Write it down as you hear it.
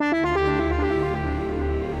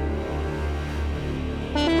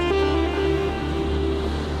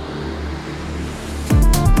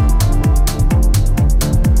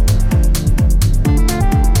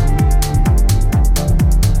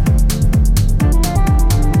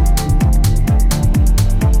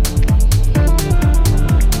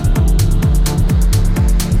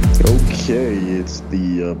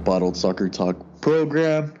the Bottled Soccer Talk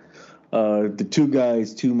program. The two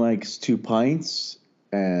guys, two mics, two pints.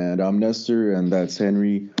 And I'm Nestor, and that's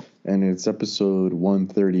Henry. And it's episode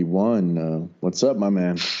 131. What's up, my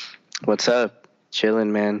man? What's up?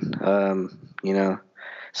 Chilling, man.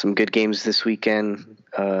 Some good games this weekend.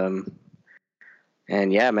 And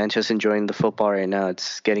yeah, man, just enjoying the football right now.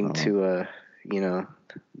 It's getting to,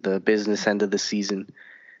 the business end of the season.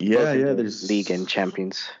 Yeah, there's league and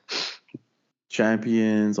champions.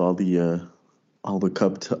 All the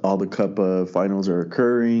cup finals are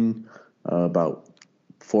occurring. About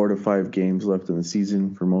 4 to 5 games left in the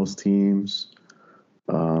season for most teams.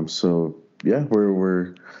 So yeah,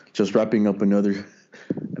 we're just wrapping up another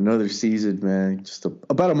season, man. Just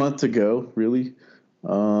about a month to go, really.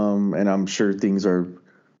 And I'm sure things are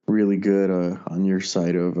really good on your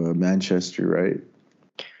side of Manchester, right?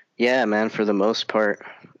 Yeah, man. For the most part,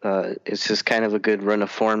 it's just kind of a good run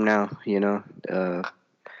of form now.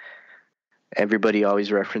 Everybody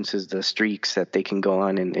always references the streaks that they can go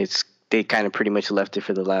on, and they kind of pretty much left it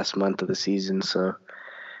for the last month of the season. So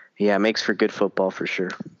yeah, it makes for good football for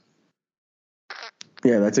sure.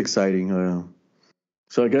 Yeah, that's exciting.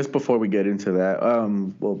 So I guess before we get into that,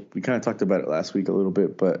 we kind of talked about it last week a little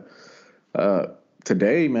bit, but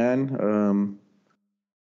today, man,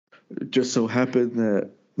 just so happened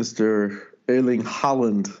that Mr. Erling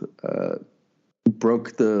Haaland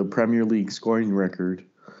broke the Premier League scoring record.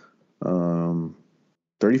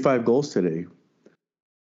 35 goals today.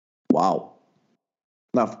 Wow.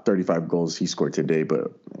 Not 35 goals he scored today,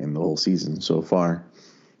 but in the whole season so far.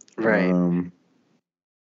 Right.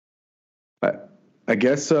 I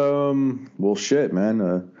guess, shit,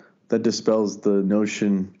 man. That dispels the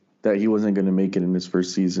notion that he wasn't going to make it in his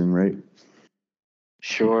first season, right?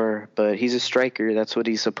 Sure, but he's a striker. That's what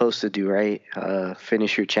he's supposed to do, right?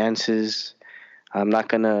 Finish your chances. I'm not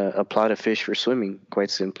going to applaud a fish for swimming, quite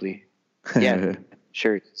simply. Yeah,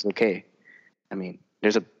 sure, it's okay. I mean,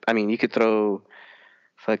 you could throw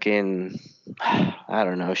fucking, I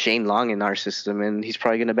don't know, Shane Long in our system, and he's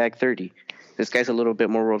probably going to bag 30. This guy's a little bit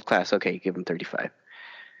more world class. Okay, give him 35.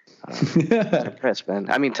 I'm impressed, man.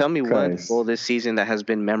 I mean, tell me one goal this season that has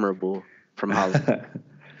been memorable from Haaland.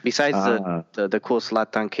 Besides the cool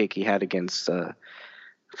Zlatan kick he had against was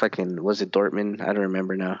it Dortmund? I don't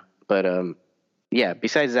remember now. But yeah,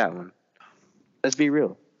 besides that one, let's be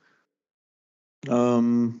real. Are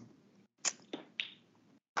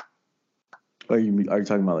you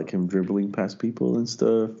talking about like him dribbling past people and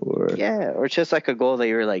stuff, or or just like a goal that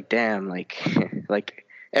you're like, damn, like like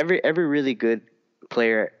every really good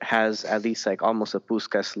player has at least like almost a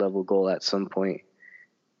Puskas level goal at some point.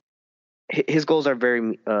 His goals are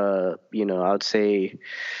very, I would say,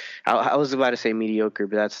 I was about to say mediocre,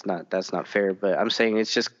 but that's not fair. But I'm saying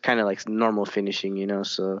it's just kind of like normal finishing,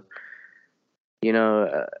 So,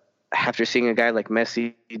 after seeing a guy like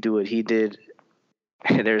Messi do what he did,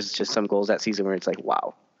 there's just some goals that season where it's like,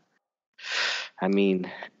 wow. I mean,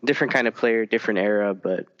 different kind of player, different era,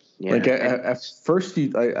 but yeah. Like at first,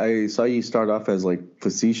 I saw you start off as like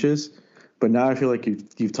facetious, but now I feel like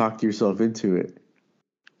you've talked yourself into it.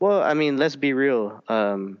 Well, I mean, let's be real.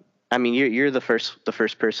 You're the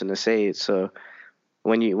first person to say it. So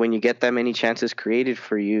when you get that many chances created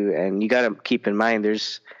for you, and you got to keep in mind,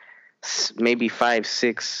 there's maybe 5,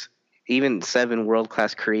 6, even 7 world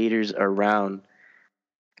class creators around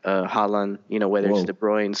Haaland. Whether it's De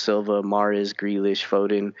Bruyne, Silva, Mahrez, Grealish,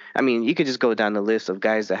 Foden. I mean, you could just go down the list of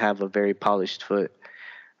guys that have a very polished foot.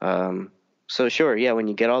 So sure, yeah, when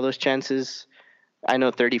you get all those chances. I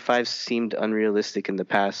know 35 seemed unrealistic in the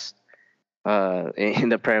past in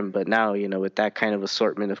the Prem, but now, with that kind of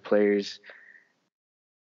assortment of players,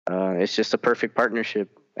 it's just a perfect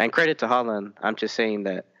partnership. And credit to Haaland. I'm just saying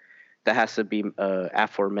that has to be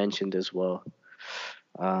aforementioned as well.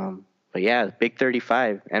 But yeah, big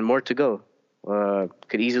 35 and more to go.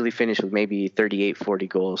 Could easily finish with maybe 38, 40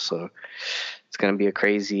 goals. So it's going to be a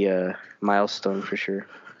crazy milestone for sure.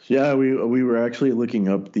 Yeah, we were actually looking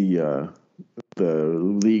up the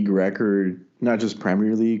league record, not just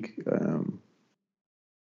Premier League. I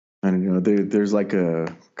don't know. There's like a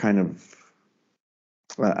kind of,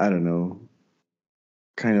 I don't know,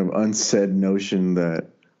 kind of unsaid notion that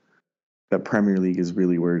Premier League is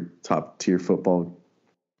really where top tier football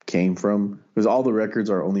came from, because all the records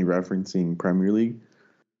are only referencing Premier League,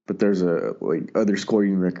 but there's like other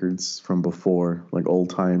scoring records from before, like old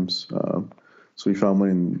times. So we found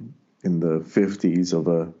one in the 50s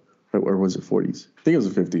or was it 40s? I think it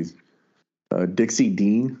was the 50s. Dixie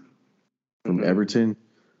Dean from Everton,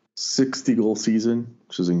 60 goal season,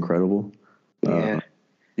 which is incredible. Yeah.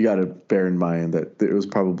 You got to bear in mind that there was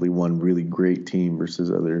probably one really great team versus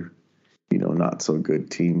other not so good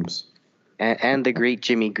teams. And the great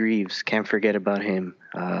Jimmy Greaves, can't forget about him.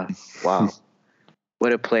 Wow,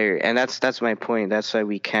 what a player! And that's my point. That's why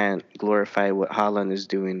we can't glorify what Haaland is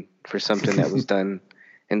doing for something that was done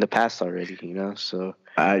in the past already. So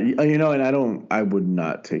And I would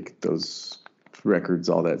not take those records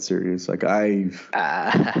all that serious. Like I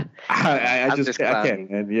I'm just just I clowning.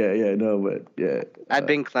 can't. And yeah, no, but yeah. I've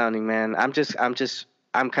been clowning, man.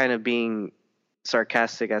 I'm kind of being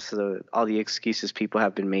sarcastic as to all the excuses people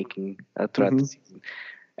have been making throughout the season.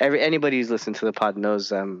 Anybody who's listened to the pod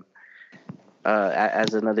knows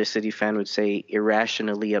as another City fan would say,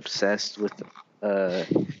 irrationally obsessed with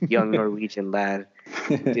young Norwegian lad.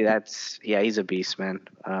 Dude, he's a beast, man.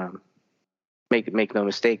 Make no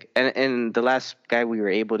mistake. And the last guy we were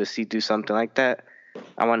able to see do something like that,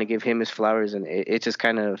 I want to give him his flowers, and it just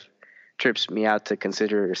kind of trips me out to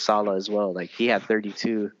consider Salah as well. Like, he had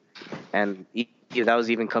 32, and that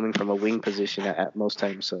was even coming from a wing position at most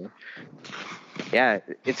times. So yeah,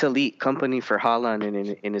 it's elite company for Haaland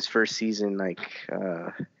in his first season. Like,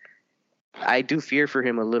 I do fear for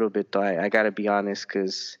him a little bit, though. I gotta be honest,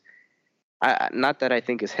 because not that I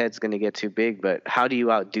think his head's gonna get too big, but how do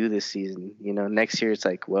you outdo this season? Next year it's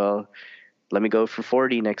like, well, let me go for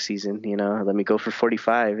 40 next season. Let me go for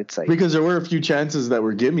 45. It's like, because there were a few chances that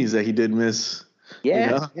were gimmies that he did miss.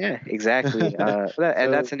 Yeah, exactly.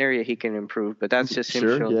 And that's an area he can improve, but that's just him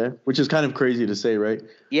showing. Yeah, which is kind of crazy to say, right?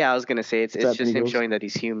 Yeah, I was gonna say it's just him showing that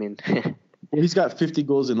he's human. Well, he's got 50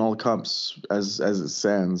 goals in all comps as it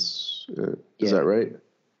stands. Is that right?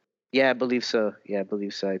 Yeah, I believe so.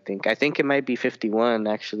 I think it might be 51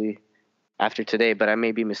 actually after today, but I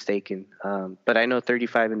may be mistaken. But I know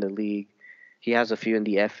 35 in the league. He has a few in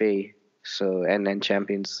the FA, so and then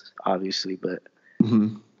Champions obviously, but.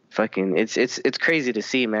 Mm-hmm. Fucking, it's crazy to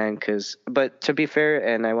see, man. But to be fair,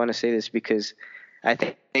 and I want to say this because I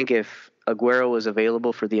think if Aguero was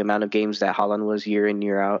available for the amount of games that Haaland was year in,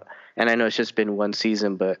 year out, and I know it's just been one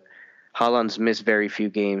season, but Haaland's missed very few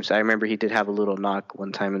games. I remember he did have a little knock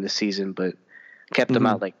one time in the season, but kept him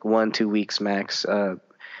out like 1-2 weeks max.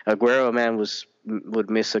 Aguero, man, would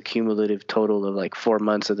miss a cumulative total of like 4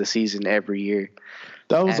 months of the season every year.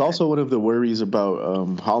 That was also one of the worries about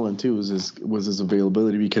Haaland too, was his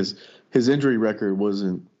availability, because his injury record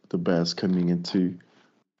wasn't the best coming into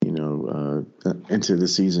into the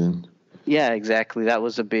season. Yeah, exactly. That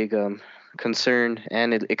was a big concern,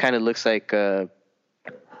 and it kind of looks like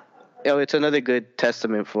it's another good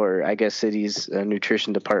testament for, I guess, City's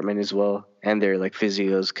nutrition department as well, and their like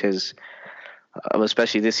physios, because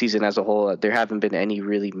especially this season as a whole, there haven't been any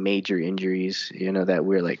really major injuries, that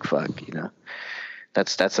we're like, fuck,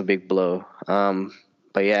 That's a big blow.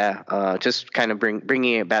 But yeah, just kind of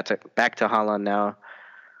bringing it back to Haaland now.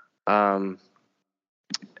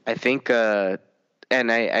 I think,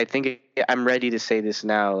 and I think I'm ready to say this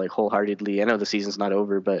now, like wholeheartedly. I know the season's not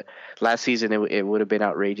over, but last season it would have been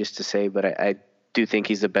outrageous to say, but I do think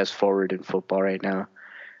he's the best forward in football right now,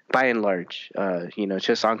 by and large.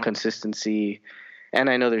 Just on consistency. And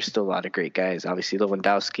I know there's still a lot of great guys. Obviously,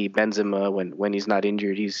 Lewandowski, Benzema, when he's not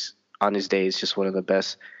injured, he's on his day is just one of the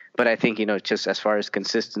best. But I think, just as far as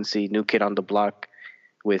consistency, new kid on the block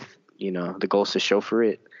with, the goals to show for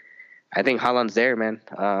it, I think Haaland's there, man.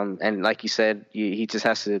 And like you said, he just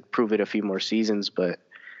has to prove it a few more seasons. But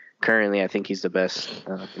currently, I think he's the best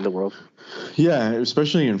in the world. Yeah,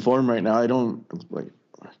 especially in form right now. I don't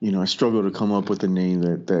I struggle to come up with a name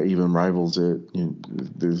that even rivals it.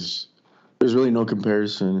 There's really no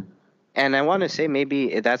comparison. And I want to say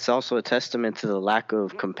maybe that's also a testament to the lack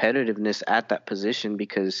of competitiveness at that position,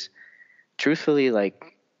 because truthfully,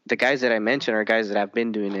 like, the guys that I mentioned are guys that have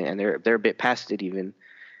been doing it, and they're a bit past it even.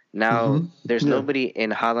 Now, there's nobody in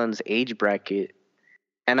Haaland's age bracket,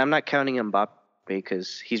 and I'm not counting Mbappe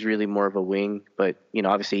because he's really more of a wing, but,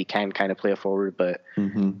 obviously he can kind of play a forward. But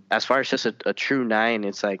as far as just a true 9,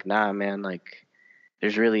 it's like, nah, man, like,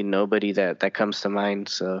 there's really nobody that comes to mind.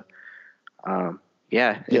 So,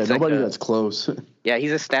 yeah, nobody that's close. Yeah,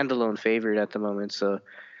 he's a standalone favorite at the moment, so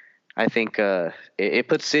I think it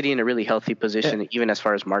puts City in a really healthy position, even as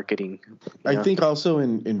far as marketing. I think also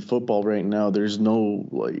in football right now, there's no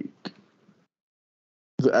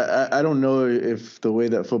I don't know if the way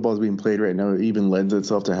that football is being played right now even lends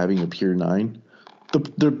itself to having a pure 9.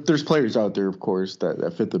 There's players out there, of course,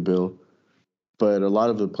 that fit the bill, but a lot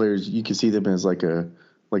of the players, you can see them as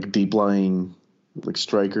like deep lying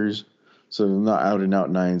strikers. So not out and out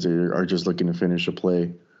 9s are just looking to finish a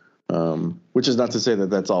play, which is not to say that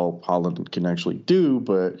that's all Haaland can actually do,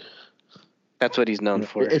 but that's what he's known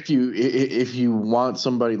for. If you want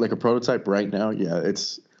somebody like a prototype right now, yeah,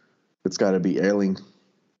 it's got to be Ailing.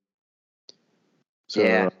 So,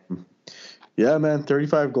 yeah. Yeah, man,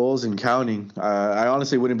 35 goals and counting. I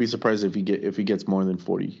honestly wouldn't be surprised if he gets more than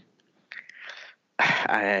 40.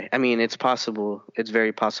 I mean, it's possible. It's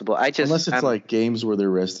very possible. Unless it's like games where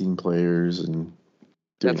they're resting players and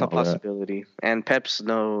That's doing a all that. possibility. And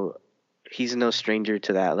he's no stranger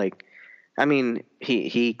to that. Like, I mean,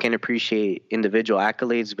 he can appreciate individual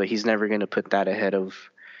accolades, but he's never going to put that ahead of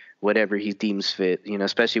whatever he deems fit,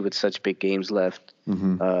 especially with such big games left.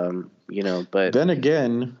 But then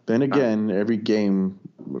again, every game,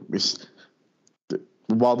 is,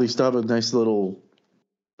 while they still have a nice little,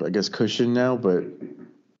 I guess, cushion now, but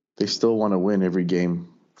they still want to win every game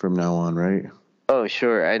from now on, right? oh,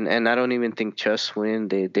 sure. And I don't even think just win.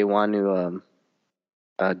 They want to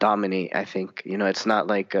dominate. I think it's not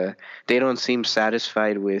like they don't seem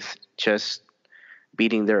satisfied with just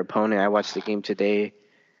beating their opponent. I watched the game today.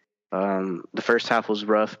 The first half was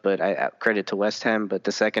rough, but I credit to West Ham. But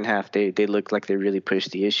the second half, they looked like they really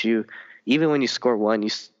pushed the issue. Even when you score one, you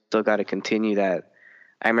still got to continue that.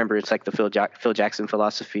 I remember it's like the Phil Jackson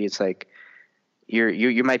philosophy. It's like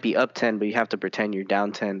you might be up 10, but you have to pretend you're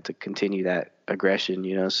down 10 to continue that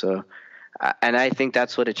aggression. So and I think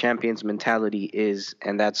that's what a champion's mentality is,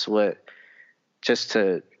 and that's what, just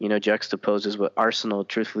to juxtapose, is what Arsenal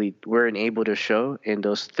truthfully weren't able to show in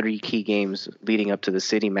those three key games leading up to the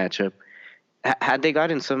City matchup. Had they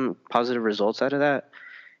gotten some positive results out of that,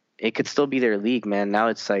 it could still be their league, man. Now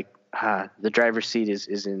it's like the driver's seat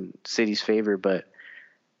is in City's favor, but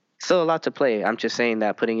still a lot to play. I'm just saying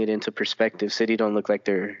that, putting it into perspective, City don't look like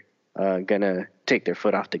they're gonna take their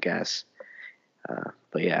foot off the gas.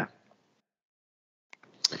 But yeah.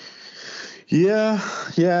 Yeah.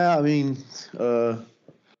 I mean,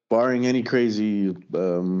 barring any crazy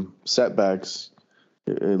setbacks,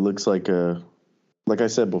 it looks like I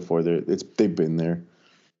said before, they've been there,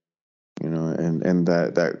 and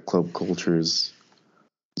that club culture is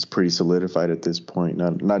pretty solidified at this point.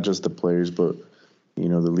 Not just the players, but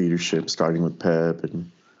the leadership, starting with Pep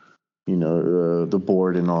and the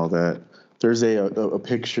board and all that. There's a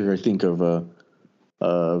picture, I think, of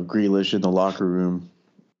Grealish in the locker room,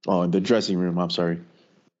 in the dressing room. I'm sorry,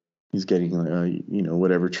 he's getting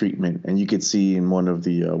whatever treatment, and you could see in one of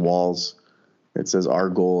the walls it says "Our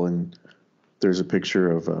goal," and there's a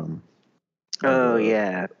picture of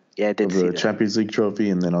Yeah, I did see the that. Champions League trophy,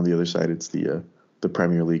 and then on the other side it's the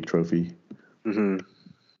Premier League trophy.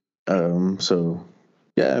 So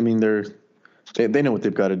yeah, I mean they know what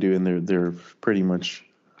they've got to do, and they're pretty much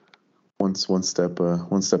one step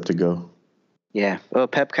to go. Yeah, well,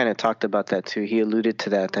 Pep kind of talked about that too. He alluded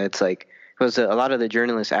to that. That it's like, because a lot of the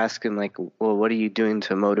journalists ask him like, well, what are you doing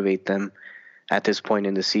to motivate them at this point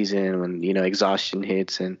in the season when exhaustion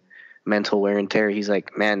hits and mental wear and tear? He's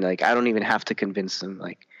like, man, like I don't even have to convince them.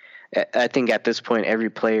 Like, I think at this point, every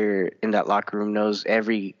player in that locker room knows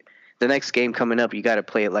the next game coming up, you got to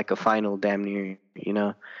play it like a final, damn near,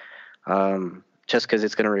 just because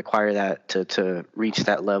it's going to require that to reach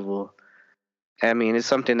that level. I mean, it's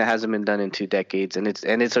something that hasn't been done in 2 decades, and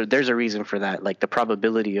there's a reason for that. Like the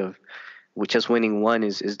probability of just winning one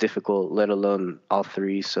is difficult, let alone all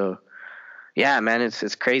three. So, yeah, man,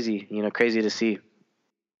 it's crazy. Crazy to see.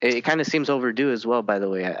 It kind of seems overdue as well. By the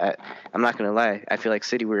way, I'm not gonna lie. I feel like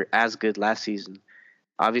City were as good last season.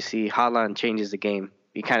 Obviously, Haaland changes the game.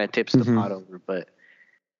 He kind of tips the pot over, but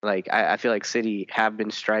like I feel like City have been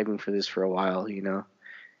striving for this for a while.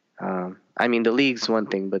 I mean, the league's one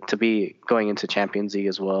thing, but to be going into Champions League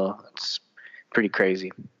as well, it's pretty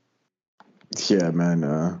crazy. Yeah,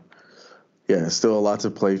 man. Yeah, still a lot to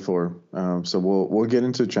play for. So we'll get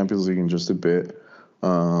into Champions League in just a bit.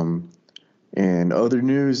 And other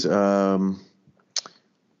news. So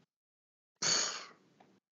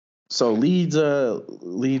Leeds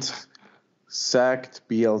sacked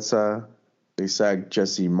Bielsa. They sacked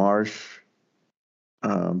Jesse Marsh.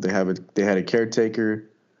 They had a caretaker.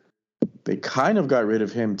 They kind of got rid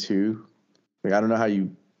of him too. Like, I don't know how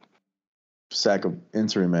you sack an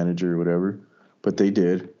interim manager or whatever, but they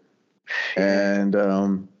did. And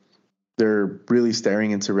they're really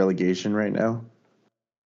staring into relegation right now.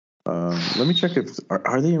 Let me check if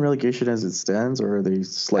are they in relegation as it stands, or are they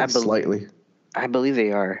slightly? I believe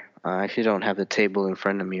they are. I actually don't have the table in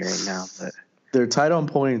front of me right now, but they're tied on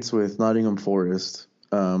points with Nottingham Forest.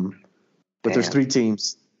 But there's 3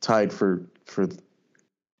 teams tied for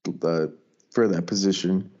that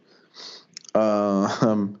position.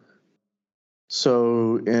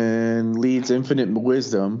 So in Leeds' infinite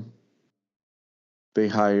wisdom, they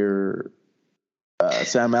hire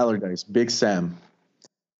Sam Allardyce, Big Sam.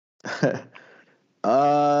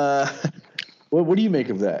 What do you make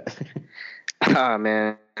of that?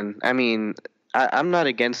 Man, I mean, I'm not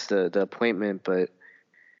against the appointment, but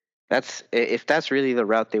if that's really the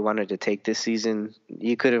route they wanted to take this season,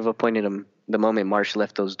 you could have appointed him the moment Marsh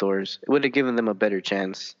left those doors. It would have given them a better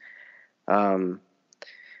chance.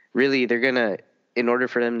 Really, they're gonna, in order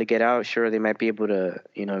for them to get out, sure, they might be able to,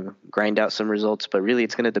 grind out some results, but really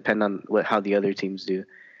it's gonna depend on how the other teams do.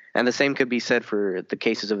 And the same could be said for the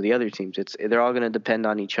cases of the other teams. They're all gonna depend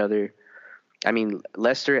on each other. I mean,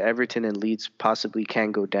 Leicester, Everton, and Leeds possibly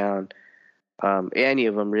can go down. Any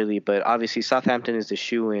of them really, but obviously Southampton is the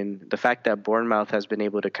shoe-in. The fact that Bournemouth has been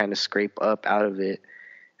able to kind of scrape up out of it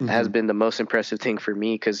has been the most impressive thing for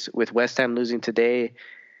me, because with West Ham losing today,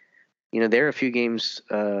 there are a few games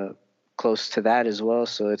close to that as well.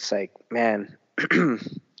 So it's like, man,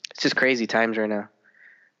 it's just crazy times right now.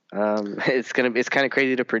 It's kind of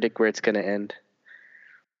crazy to predict where it's gonna end.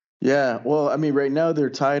 Yeah, well, I mean, right now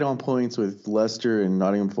they're tied on points with Leicester and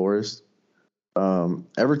Nottingham Forest.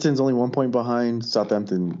 Everton's only 1 point behind.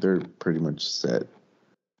 Southampton, they're pretty much set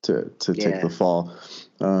to take the fall.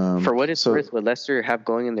 For what it's worth, what Leicester have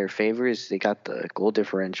going in their favor is they got the goal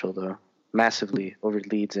differential, though, massively over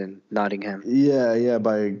Leeds and Nottingham. Yeah,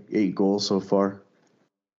 by 8 goals so far,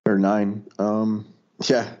 or 9.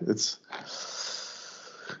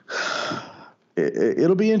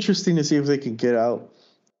 It'll be interesting to see if they can get out.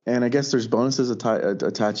 And I guess there's bonuses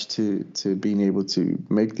attached to being able to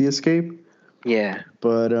make the escape. Yeah.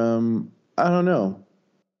 But I don't know.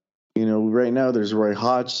 Right now there's Roy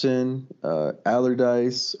Hodgson,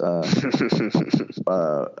 Allardyce. Who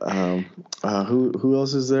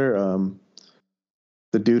else is there?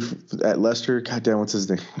 The dude at Leicester. Goddamn, what's his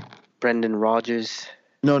name? Brendan Rodgers.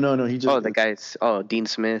 No. He just. The guy's. Dean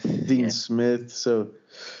Smith. Smith. So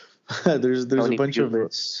there's Tony a bunch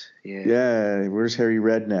Pulis. Yeah. Where's Harry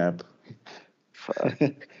Redknapp? Fuck.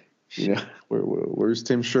 Where's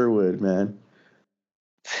Tim Sherwood, man?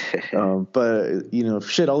 But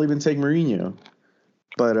I'll even take Mourinho.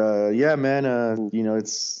 But yeah, man,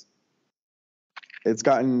 it's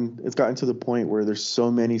gotten to the point where there's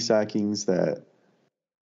so many sackings that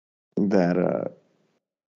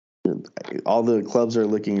all the clubs are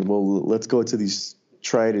looking, well, let's go to these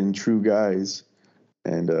tried and true guys,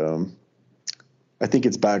 and I think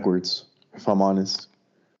it's backwards, if I'm honest.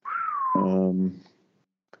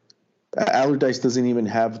 Allardyce doesn't even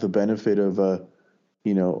have the benefit of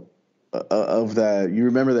of that. You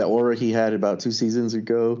remember that aura he had about 2 seasons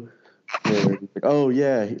ago? Where, oh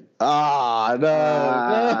yeah. No.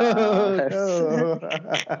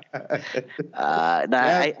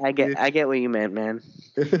 I get what you meant, man.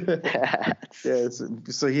 Yeah,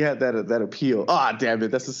 so he had that appeal. Damn it,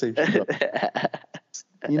 that's the same shit.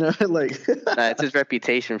 It's his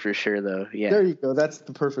reputation for sure, though. Yeah. There you go. That's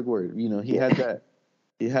the perfect word. He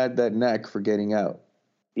had that knack for getting out.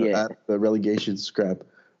 At the relegation scrap,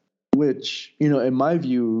 which, in my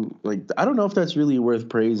view, I don't know if that's really worth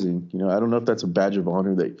praising. I don't know if that's a badge of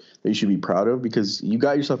honor that you should be proud of, because you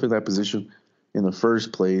got yourself in that position in the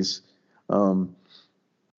first place. And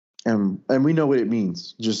we know what it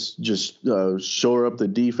means. Just shore up the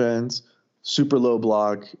defense, super low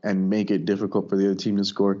block, and make it difficult for the other team to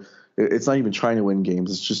score. It's not even trying to win games.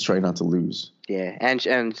 It's just trying not to lose. Yeah, and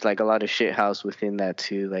a lot of shit house within that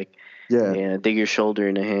too. Dig your shoulder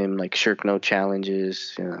into him, shirk no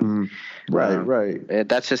challenges. Right.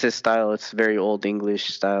 That's just his style. It's very old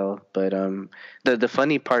English style. But the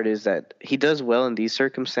funny part is that he does well in these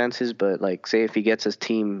circumstances. But say if he gets his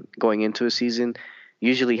team going into a season,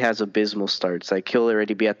 usually has abysmal starts. He'll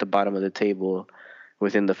already be at the bottom of the table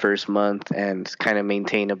within the first month and kind of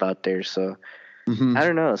maintain about there. So. Mm-hmm. I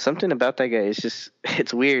don't know. Something about that guy is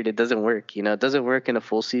it's weird. It doesn't work. It doesn't work in a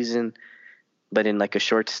full season, but in a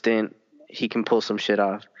short stint, he can pull some shit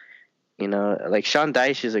off. Sean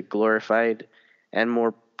Dyche is a glorified and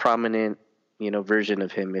more prominent, version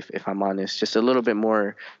of him, if I'm honest. Just a little bit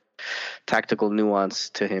more tactical nuance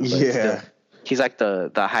to him. But still, he's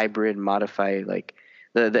the hybrid, modified,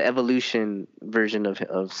 the evolution version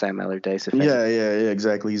of Sam Allardyce. Yeah,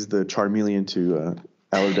 exactly. He's the Charmeleon to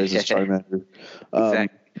Allardyce's Charmander.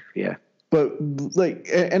 Exactly. Yeah. But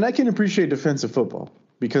and I can appreciate defensive football,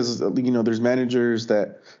 because there's managers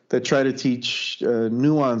that try to teach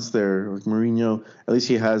nuance there. Like Mourinho, at least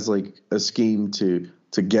he has a scheme to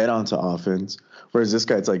get onto offense. Whereas this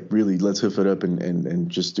guy, it's really, let's hoof it up and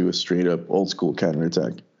just do a straight up old school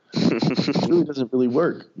counterattack. It really doesn't really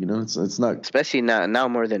work. It's not, especially now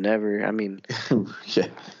more than ever. I mean, yeah,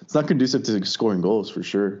 it's not conducive to scoring goals for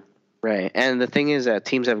sure. Right. And the thing is that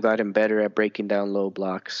teams have gotten better at breaking down low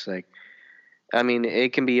blocks.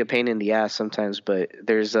 It can be a pain in the ass sometimes, but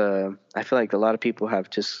I feel like a lot of people have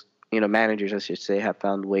just, managers, I should say, have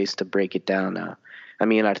found ways to break it down.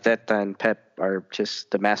 Arteta and Pep are just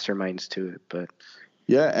the masterminds to it, but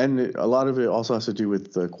Yeah, and a lot of it also has to do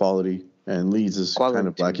with the quality, and Leeds is kind Quality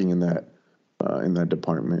of too. lacking in that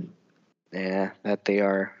department. Yeah, that they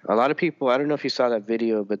are. A lot of people, I don't know if you saw that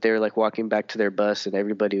video, but they were like walking back to their bus and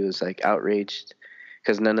everybody was like outraged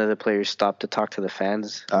because none of the players stopped to talk to the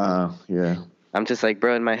fans. Yeah. I'm just like,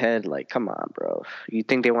 bro, in my head, like, come on, bro. You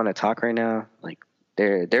think they want to talk right now? Like,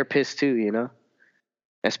 they're pissed too, you know?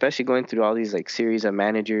 Especially going through all these like series of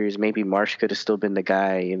managers. Maybe Marsh could have still been the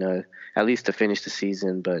guy, you know, at least to finish the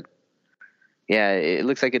season. But yeah, it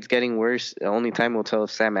looks like it's getting worse. The only time will tell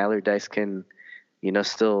if Sam Allardyce can, you know,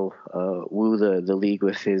 still woo the league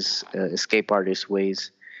with his escape artist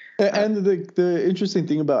ways. And the interesting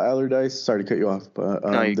thing about Allardyce, sorry to cut you off, but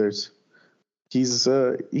No, there's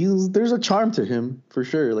a charm to him for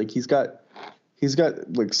sure. Like he's got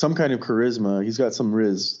like some kind of charisma. He's got some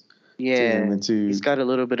riz to him, yeah, and to he's got a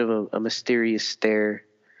little bit of a mysterious stare.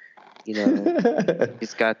 You know,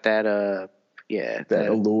 he's got that yeah, that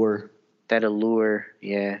allure. that allure.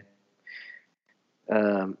 Yeah,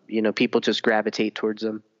 you know, people just gravitate towards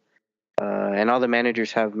him. And all the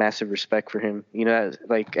managers have massive respect for him. You know,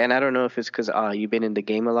 like, and I don't know if it's because you've been in the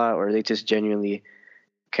game a lot, or they just genuinely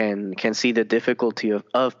can see the difficulty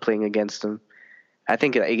of playing against him. I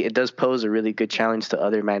think it does pose a really good challenge to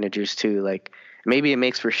other managers too. Like maybe it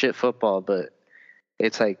makes for shit football, but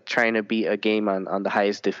it's like trying to beat a game on the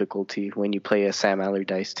highest difficulty when you play a Sam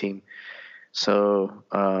Allardyce team. So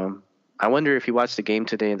I wonder if you watched the game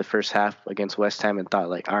today in the first half against West Ham and thought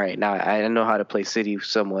like, all right, now I know how to play City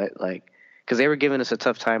somewhat, like because they were giving us a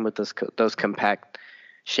tough time with those compact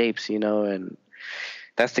shapes, you know, and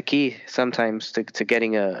that's the key sometimes to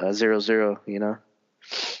getting a 0-0, you know.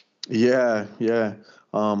 Yeah, yeah.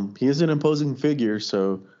 He is an imposing figure,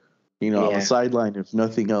 so on the Yeah. sideline, if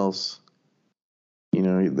nothing else,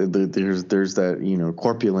 there's that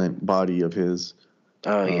corpulent body of his.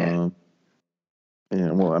 Oh yeah. Um,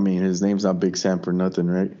 and well, I mean, his name's not Big Sam for nothing,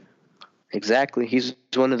 right? Exactly. He's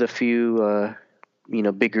one of the few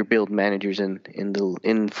bigger build managers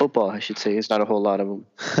in football, I should say. It's not a whole lot of them.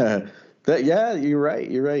 Yeah, you're right.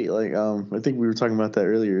 You're right. Like, I think we were talking about that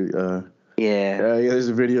earlier. Yeah. Yeah, there's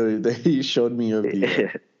a video that he showed me of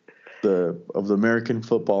the American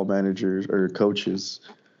football managers or coaches.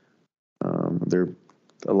 They're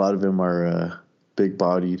a lot of them are big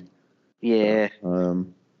bodied. Yeah.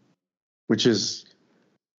 Which is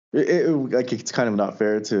like it's kind of not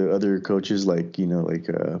fair to other coaches. Like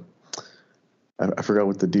I forgot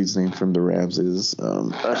what the dude's name from the Rams is.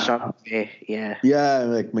 Sean McVay, yeah. Yeah,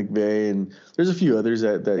 like McVay, and there's a few others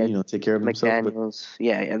that take care of themselves. McDaniels,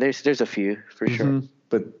 yeah. There's a few for sure.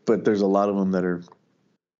 But there's a lot of them that are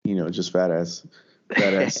just fat ass.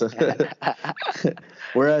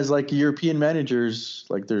 Whereas like European managers,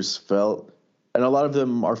 like there's Felt, and a lot of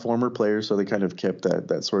them are former players, so they kind of kept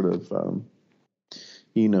that sort of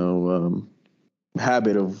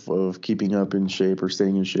habit of keeping up in shape or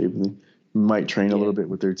staying in shape. They might train a little bit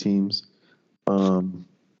with their teams. I don't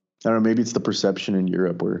know, maybe it's the perception in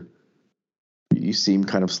Europe where you seem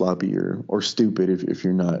kind of sloppy or stupid if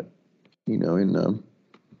you're not in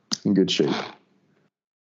good shape.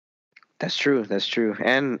 That's true.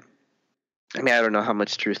 And I mean, I don't know how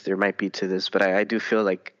much truth there might be to this, but I do feel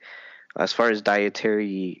like as far as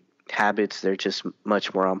dietary habits, they're just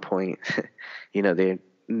much more on point.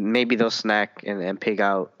 They'll snack and pig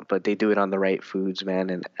out, but they do it on the right foods, man.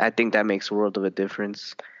 And I think that makes a world of a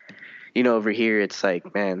difference. Over here, it's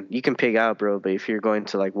like, man, you can pig out, bro, but if you're going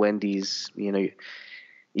to like Wendy's, you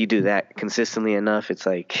do that consistently enough, it's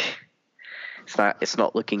like, it's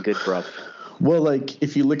not looking good, bro. Well, like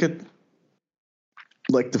if you look at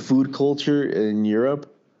like the food culture in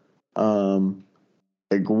Europe,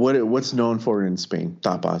 like what's known for in Spain?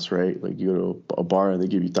 Tapas, right? Like you go to a bar and they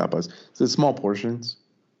give you tapas. It's small portions.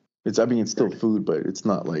 It's still food, but it's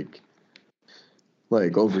not like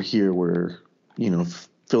over here where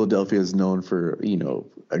Philadelphia is known for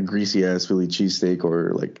a greasy ass Philly cheesesteak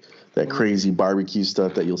or like that crazy barbecue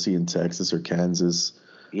stuff that you'll see in Texas or Kansas.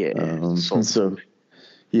 Yeah. So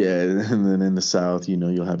yeah, and then in the South,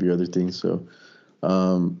 you'll have your other things. So,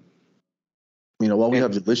 while we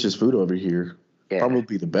have delicious food over here,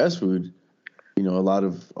 probably the best food, a lot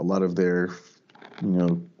of their,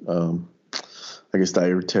 I guess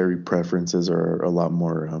dietary preferences are a lot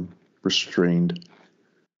more restrained.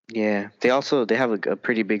 Yeah, they have a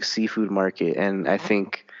pretty big seafood market, and I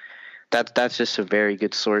think that's just a very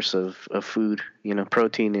good source of food,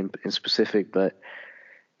 protein in specific. But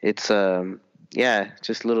it's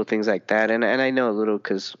just little things like that, and I know a little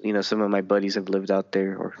because some of my buddies have lived out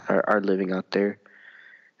there or are living out there,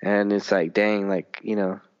 and it's like, dang, like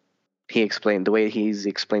the way he's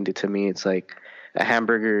explained it to me. It's like a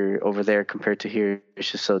hamburger over there compared to here.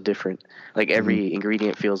 It's just so different. Like every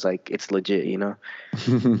ingredient feels like it's legit.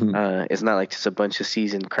 It's not like just a bunch of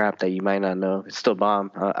seasoned crap that you might not know. It's still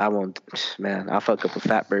bomb. I won't, man. I'll fuck up a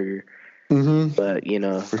fat burger, but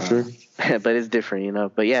For sure. but it's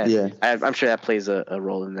different, But yeah, Yeah. I'm sure that plays a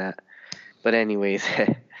role in that. But anyways,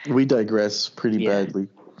 We digress pretty badly.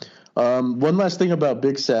 One last thing about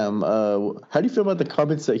Big Sam. How do you feel about the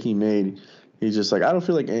comments that he made? He's just like, I don't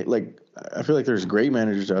feel like I feel like there's great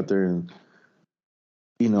managers out there, and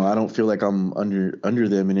I don't feel like I'm under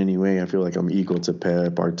them in any way. I feel like I'm equal to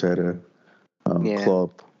Pep, Arteta,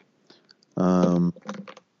 Klopp.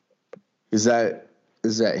 Is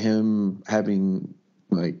that him having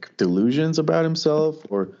like delusions about himself,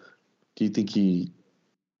 or do you think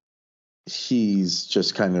he's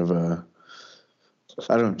just kind of I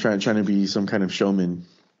don't know, trying to be some kind of showman?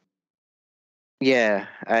 Yeah,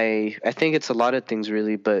 I think it's a lot of things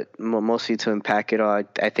really, but mostly to unpack it all,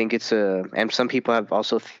 I think it's and some people have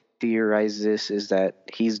also theorized this, is that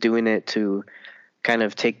he's doing it to kind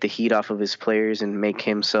of take the heat off of his players and make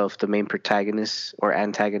himself the main protagonist or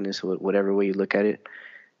antagonist, whatever way you look at it.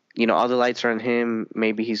 All the lights are on him.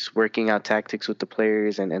 Maybe he's working out tactics with the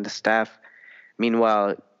players and the staff.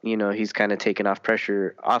 Meanwhile, he's kind of taking off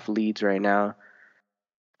pressure off Leeds right now.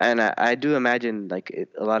 And I do imagine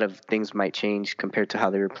a lot of things might change compared to how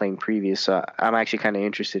they were playing previous. So I'm actually kind of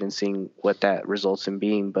interested in seeing what that results in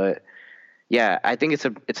being. But yeah, I think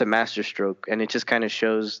it's a masterstroke, and it just kind of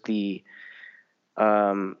shows the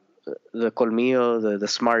colmillo, the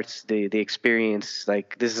smarts, the experience.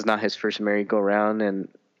 Like, this is not his first merry-go-round, and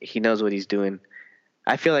he knows what he's doing.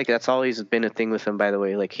 I feel like that's always been a thing with him, by the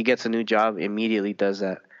way. Like, he gets a new job, immediately does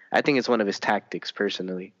that. I think it's one of his tactics,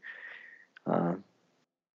 personally.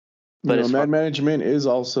 But management is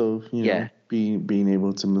also, being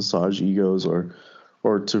able to massage egos or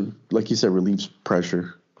to, like you said, relieve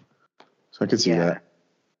pressure. So I could see that.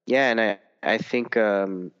 Yeah, and I think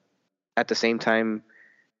at the same time,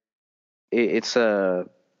 it's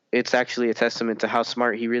actually a testament to how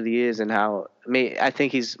smart he really is, and how I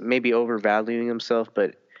think he's maybe overvaluing himself,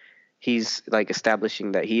 but he's like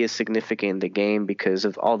establishing that he is significant in the game because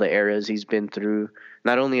of all the eras he's been through,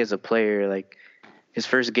 not only as a player. Like, his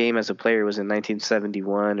first game as a player was in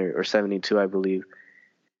 1971 or 72, I believe.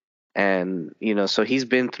 And, so he's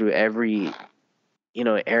been through every,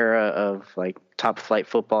 era of like top flight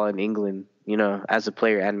football in England, as a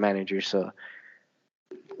player and manager. So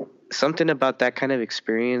something about that kind of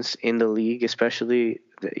experience in the league, especially,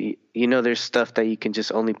 there's stuff that you can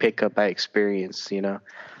just only pick up by experience, no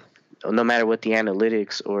matter what the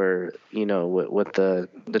analytics or, what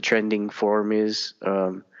the trending form is,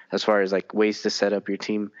 as far as like ways to set up your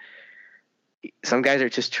team. Some guys are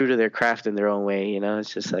just true to their craft in their own way.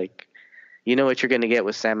 It's just like, what you're going to get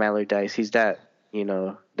with Sam Allardyce. He's that,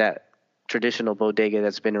 that traditional bodega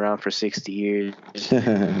that's been around for 60 years,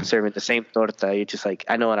 serving the same torta. You're just like,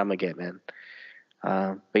 I know what I'm going to get, man.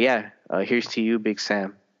 But yeah, here's to you, Big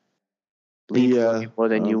Sam. Lead more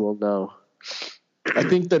than you will know. I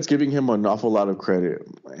think that's giving him an awful lot of credit.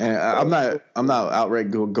 And I'm not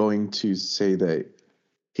outright going to say that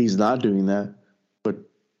he's not doing that, but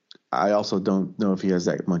I also don't know if he has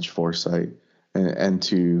that much foresight, and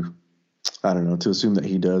to, I don't know, to assume that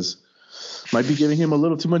he does might be giving him a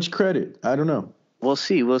little too much credit. I don't know. We'll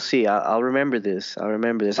see. I'll remember this. I'm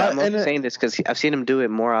only saying this because I've seen him do it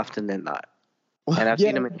more often than not. And I've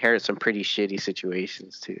seen him inherit some pretty shitty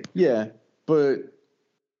situations too. Yeah, but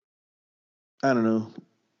I don't know.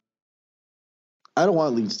 I don't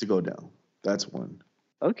want Leeds to go down. That's one.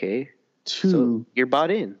 Okay. Two. So you're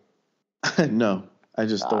bought in. No, I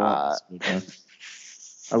just don't want this to go down.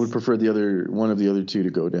 I would prefer one of the other two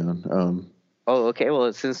to go down. Oh, okay.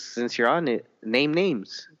 Well, since you're on it, name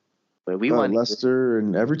names. But we want Leicester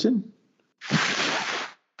and Everton.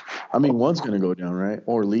 I mean, one's going to go down, right?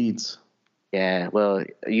 Or Leeds. Yeah. Well,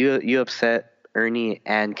 you upset Ernie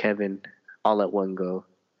and Kevin all at one go.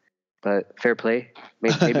 But fair play.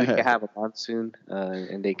 Maybe we can have them on soon,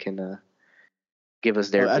 and they can give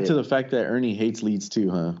us their. Add to the fact that Ernie hates Leeds too,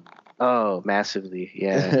 huh? Oh, massively.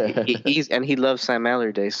 Yeah. he loves Sam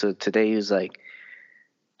Allardyce. So today he was like,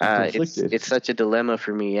 it's such a dilemma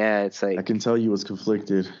for me. Yeah, it's like, I can tell you was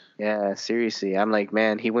conflicted. Yeah, seriously. I'm like,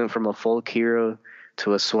 man, he went from a folk hero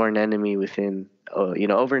to a sworn enemy within,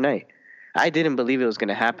 overnight. I didn't believe it was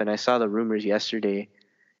gonna happen. I saw the rumors yesterday,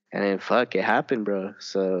 and then it happened, bro.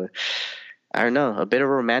 So I don't know, a bit of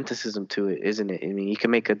romanticism to it, isn't it? I mean, you can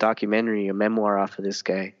make a documentary, a memoir off of this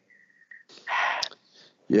guy.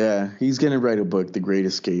 Yeah, he's gonna write a book, The Great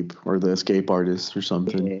Escape, or The Escape Artist, or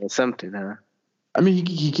something. Yeah, something, huh? I mean,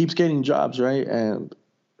 he keeps getting jobs, right? And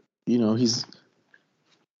he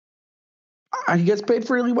gets paid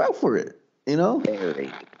fairly well for it.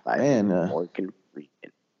 Narrated by Man. Morgan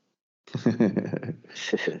Freeman.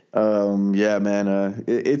 Yeah, man.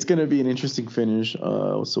 It's gonna be an interesting finish.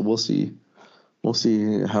 So we'll see. We'll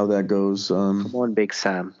see how that goes. Come on, Big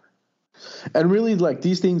Sam. And really, like,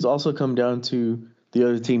 these things also come down to the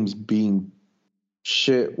other teams being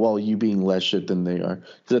shit while you being less shit than they are.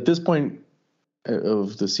 Because at this point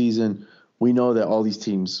of the season, we know that all these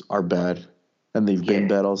teams are bad, and they've been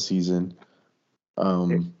bad all season.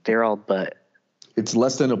 They're all but. It's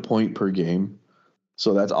less than a point per game,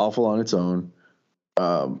 so that's awful on its own.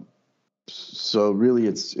 So really,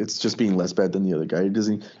 it's just being less bad than the other guy. You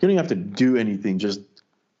don't even have to do anything. Just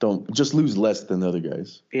lose less than the other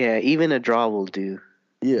guys. Yeah, even a draw will do.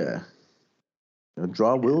 Yeah, a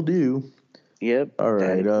draw will do. Yep. All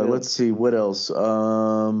right. Let's see what else.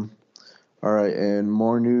 All right, and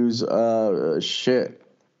more news. Shit.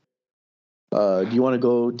 Do you want to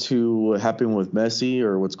go to what happened with Messi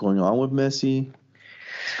or what's going on with Messi?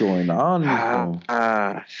 What's going on?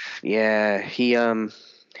 Yeah.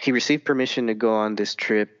 He received permission to go on this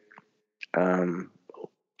trip.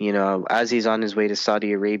 As he's on his way to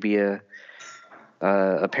Saudi Arabia,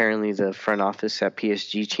 apparently the front office at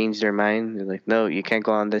PSG changed their mind. They're like, no, you can't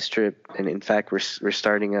go on this trip. And in fact, we're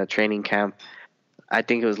starting a training camp. I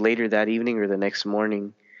think it was later that evening or the next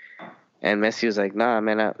morning. And Messi was like, nah,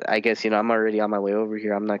 man, I guess, I'm already on my way over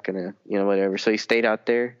here. I'm not going to, whatever. So he stayed out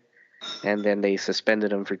there, and then they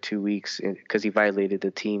suspended him for 2 weeks because he violated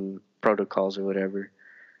the team protocols or whatever.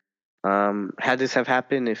 Had this have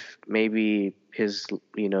happened if maybe his,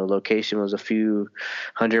 location was a few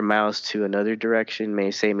hundred miles to another direction,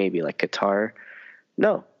 maybe like Qatar,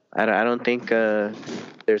 no, I don't think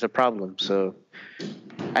there's a problem. So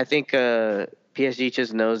I think PSG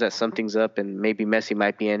just knows that something's up, and maybe Messi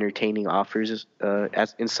might be entertaining offers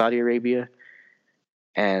in Saudi Arabia,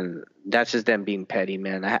 and that's just them being petty,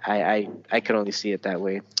 man. I could only see it that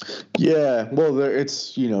way. Yeah, well,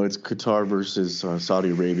 it's Qatar versus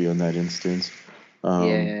Saudi Arabia in that instance.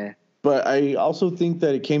 Yeah, but I also think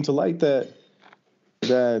that it came to light that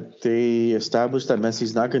they established that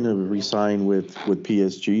Messi's not going to re-sign with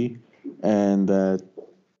PSG, and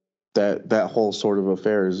that whole sort of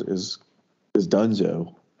affair is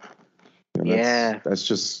donezo. That's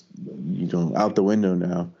just out the window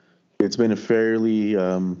now. It's been a fairly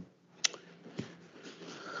to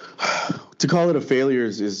call it a failure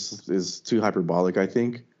is too hyperbolic, I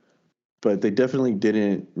think. But they definitely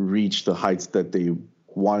didn't reach the heights that they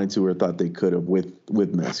wanted to or thought they could have with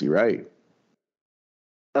Messi, right?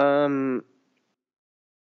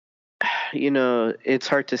 It's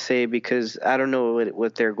hard to say because I don't know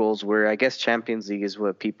what their goals were. I guess Champions League is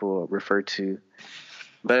what people refer to.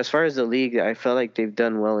 But as far as the league, I felt like they've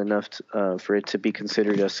done well enough for it to be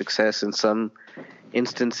considered a success in some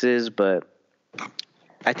instances. But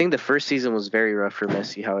I think the first season was very rough for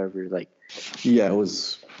Messi. However, it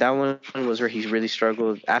was. That one was where he really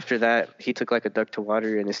struggled. After that, he took like a duck to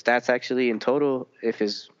water, and his stats actually in total, if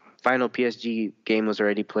his final PSG game was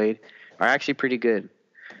already played, are actually pretty good.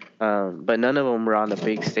 But none of them were on the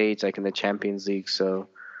big stage like in the Champions League. So,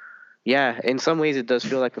 yeah, in some ways it does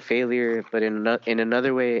feel like a failure, but in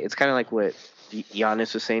another way, it's kind of like what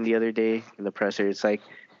Giannis was saying the other day in the presser. It's like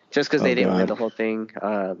just because they didn't win the whole thing,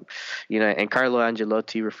 and Carlo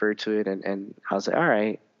Ancelotti referred to it, and I was like, all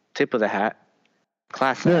right, tip of the hat.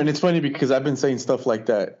 Class. No, and it's funny because I've been saying stuff like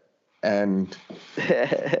that, and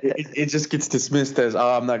it just gets dismissed as,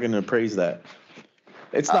 oh, I'm not going to praise that.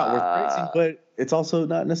 It's not worth praising, but it's also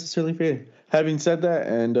not necessarily fair. Having said that,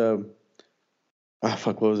 and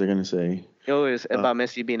what was I going to say? It was about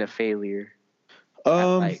Messi being a failure.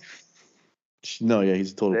 No, yeah,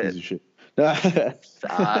 he's a total piece of shit.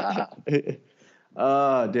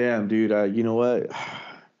 Damn, dude. You know what?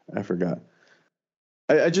 I forgot.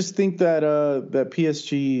 I just think that that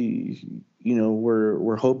PSG,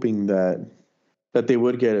 we're hoping that they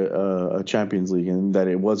would get a Champions League and that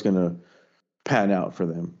it was going to pan out for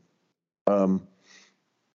them. And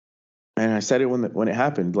I said it when it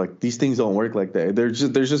happened. Like, these things don't work like that. There's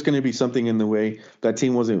just going to be something in the way. That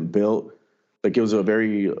team wasn't built. Like, it was a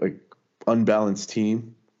very unbalanced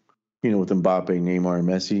team, with Mbappe, Neymar, and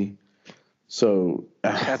Messi. So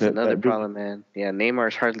that's another problem, man. Yeah,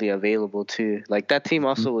 Neymar's hardly available too. Like, that team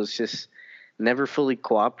also was just never fully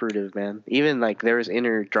cooperative, man. Even there was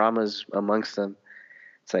inner dramas amongst them.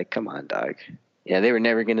 It's like, come on, dog. Yeah, they were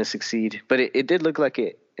never gonna succeed. But it did look like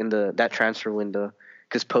it in that transfer window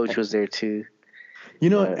because Poach was there too.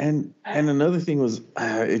 And another thing was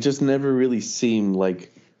it just never really seemed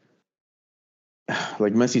like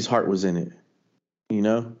Messi's heart was in it. You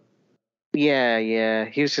know, Yeah.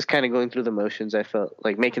 He was just kind of going through the motions. I felt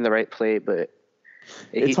like making the right play, but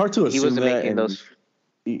it's he hard to he assume wasn't that, making and those.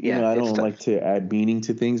 you know, Yeah, I it's don't like tough. to add meaning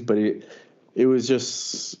to things, but it was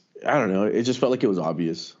just, I don't know. It just felt like it was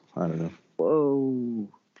obvious. I don't know. Whoa.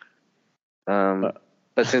 Um, Uh,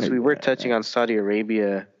 but since we were yeah, touching on Saudi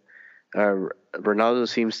Arabia, Ronaldo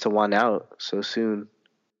seems to want out so soon.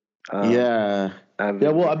 Um, yeah, I yeah. haven't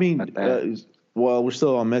Well, I heard about mean, that. well, we're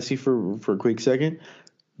still on Messi for a quick second.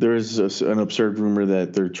 There's an absurd rumor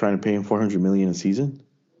that they're trying to pay him 400 million a season.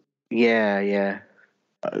 Yeah.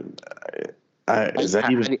 Uh, is that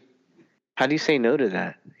How, even? how, do, how do you say no to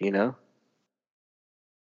that? You know?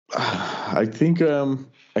 I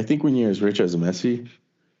think when you're as rich as Messi,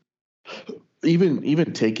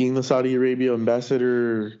 even taking the Saudi Arabia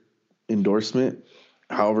ambassador endorsement,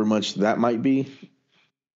 however much that might be,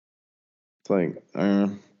 it's like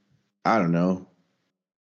I don't know.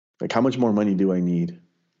 Like, how much more money do I need?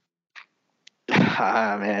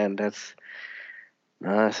 Ah, man, no,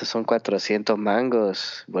 esos son 400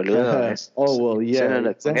 mangos, boludo. Oh well, yeah, Con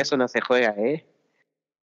exactly. eso no se juega, eh?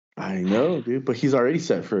 I know, dude, but he's already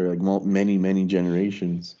set for like many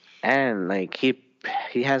generations. And like he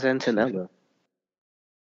has Antonello.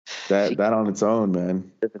 He That on its own,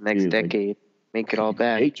 man. could the next Dude, like decade make it all you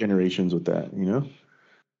create back. generations with that, you know?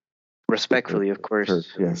 Respectfully, of With her.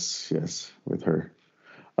 course. Yes, with her.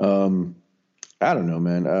 Um, I don't know,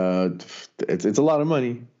 man. It's a lot of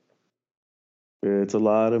money. It's a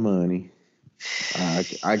lot of money.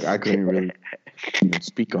 I couldn't really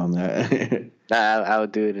speak on that. I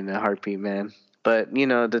would do it in a heartbeat, man. But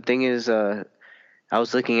the thing is, I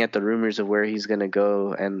was looking at the rumors of where he's gonna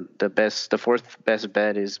go, and the fourth best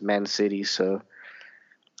bet is Man City. So,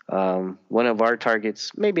 one of our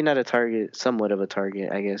targets, maybe not a target, somewhat of a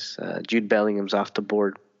target, I guess. Jude Bellingham's off the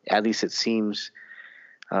board. At least it seems.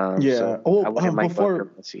 Yeah. So I Oh, wouldn't mind going for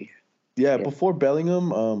before Messi. yeah, Yeah. before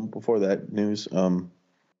Bellingham, before that news,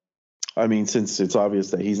 I mean, since it's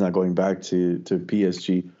obvious that he's not going back to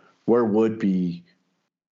PSG, where would be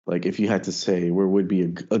like if you had to say where would be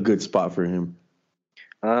a good spot for him?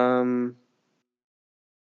 Um.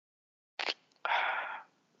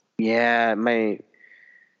 Yeah.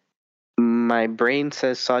 My brain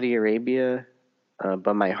says Saudi Arabia,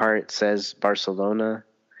 but my heart says Barcelona,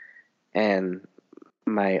 and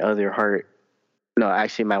my other heart, no,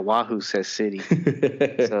 actually, my Wahoo says City.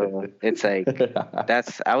 So it's like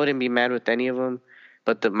I wouldn't be mad with any of them,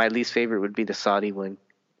 but my least favorite would be the Saudi one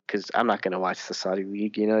because I'm not gonna watch the Saudi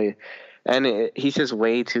league, and he's just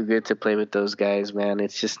way too good to play with those guys, man.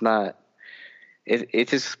 It's just not.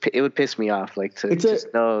 It would piss me off, like to it's a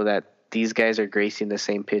just know that these guys are gracing the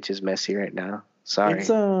same pitch as Messi right now. it's Sorry,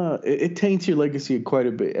 it taints your legacy quite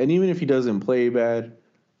a bit. And even if he doesn't play bad,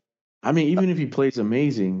 I mean, even if he plays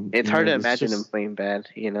amazing, it's you hard know, to it's imagine him just playing bad.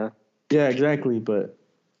 yeah, exactly. But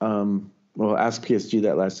well, ask PSG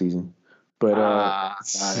that last season. But Nah,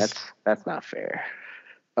 that's not fair.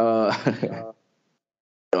 uh,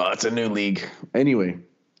 oh, it's a new league. Anyway,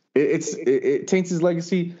 it taints his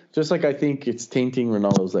legacy, just like I think it's tainting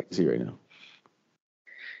Ronaldo's legacy right now.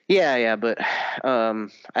 Yeah, but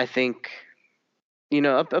I think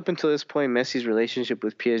up until this point, Messi's relationship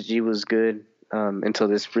with PSG was good until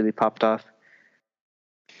this really popped off.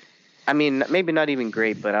 I mean, maybe not even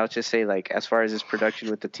great, but I'll just say like as far as his production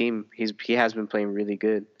with the team, he has been playing really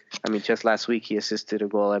good. I mean, just last week he assisted a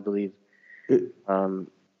goal, I believe. It, Um,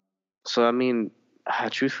 so I mean,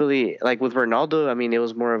 truthfully, like with Ronaldo, I mean, it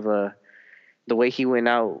was more of the way he went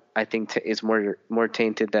out. I think is more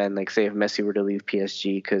tainted than like say if Messi were to leave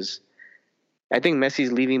PSG because I think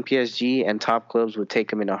Messi's leaving PSG and top clubs would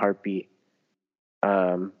take him in a heartbeat.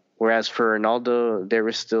 Whereas for Ronaldo, there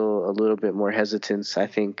was still a little bit more hesitance, I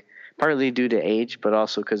think, partly due to age, but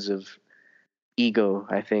also because of ego,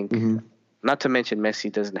 I think. mhm. Not to mention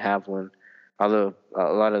Messi doesn't have one, although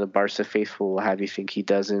a lot of the Barca faithful will have you think he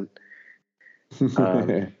doesn't,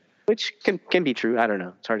 which can be true. I don't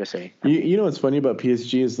know. It's hard to say. You know what's funny about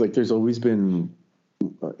PSG is like there's always been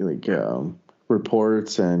like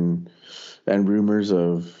reports and rumors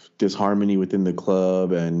of disharmony within the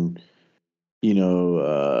club and you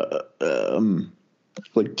know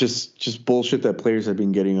like just bullshit that players have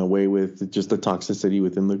been getting away with, just the toxicity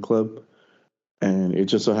within the club. And it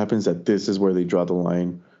just so happens that this is where they draw the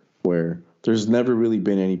line, where there's never really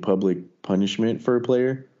been any public punishment for a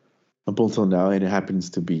player up until now, and it happens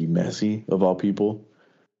to be Messi of all people.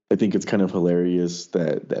 I think it's kind of hilarious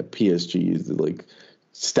that PSG is like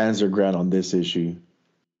stands their ground on this issue.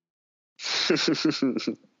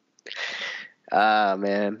 Ah,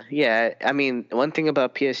 man. Yeah, I mean, one thing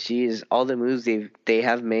about PSG is all the moves they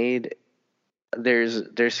have made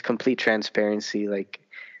there's complete transparency. Like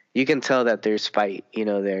you can tell that there's spite,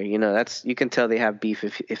 there. That's you can tell they have beef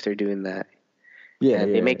if they're doing that. Yeah,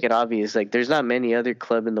 And they yeah. make it obvious. Like there's not many other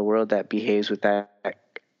club in the world that behaves with that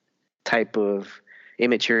type of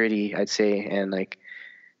immaturity, I'd say. And like,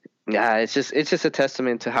 yeah, it's just a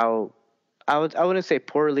testament to how I wouldn't say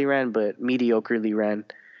poorly ran, but mediocrely ran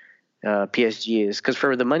PSG is. Because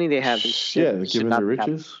for the money they have, they should given the not be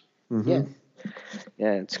happy. riches. Yeah, Mm-hmm.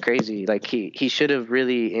 yeah, it's crazy. Like he should have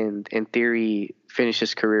really, in theory, finished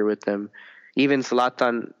his career with them. Even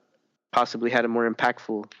Zlatan possibly had a more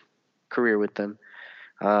impactful career with them.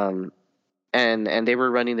 Um, and they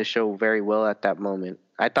were running the show very well at that moment.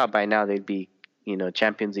 I thought by now they'd be,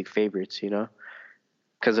 Champions League favorites,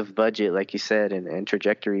 because of budget, like you said, and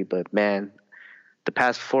trajectory. But man, the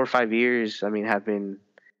past 4 or 5 years, I mean, have been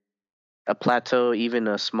a plateau, even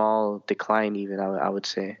a small decline, even I would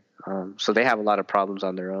say. So they have a lot of problems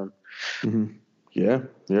on their own. Mm-hmm.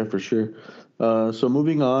 Yeah, for sure. So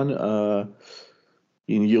moving on,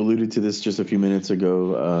 you alluded to this just a few minutes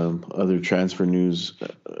ago. Other transfer news,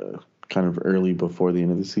 kind of early before the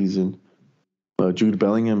end of the season. Jude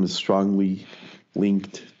Bellingham is strongly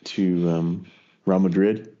linked to Real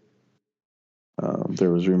Madrid.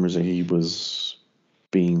 There was rumors that he was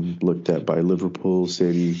being looked at by Liverpool,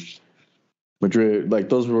 City, Madrid. Like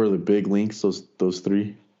those were the big links. Those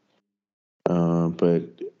three. But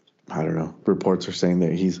I don't know. Reports are saying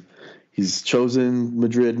that he's chosen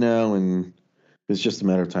Madrid now, and it's just a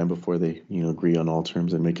matter of time before they agree on all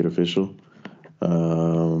terms and make it official.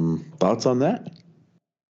 Thoughts on that?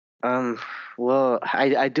 Um, well,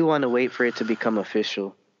 I do want to wait for it to become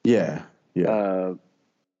official. Yeah, yeah.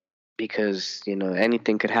 Because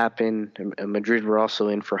anything could happen. Madrid were also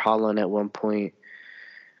in for Haaland at one point,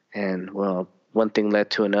 and well, one thing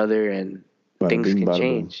led to another, and Bada things bing, can bada boom.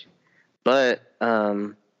 change. But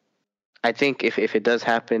I think if it does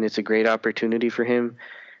happen, it's a great opportunity for him.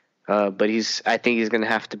 But I think he's going to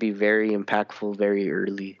have to be very impactful very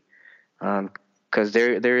early, because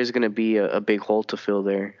there is going to be a big hole to fill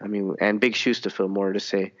there. I mean, and big shoes to fill, more to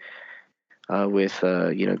say. With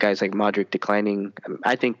guys like Modric declining,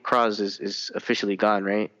 I think Kroos is officially gone,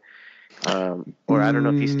 right? Or I don't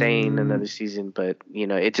know if he's staying another season, but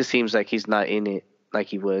it just seems like he's not in it like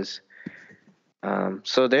he was.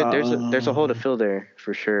 So there's a hole to fill there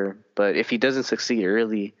for sure. But if he doesn't succeed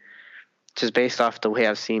early, just based off the way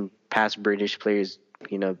I've seen past British players,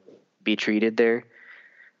 be treated there,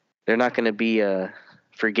 they're not going to be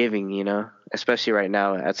forgiving, especially right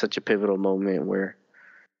now at such a pivotal moment where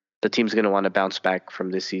the team's going to want to bounce back from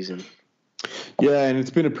this season. Yeah, and it's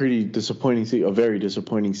been a pretty disappointing, a very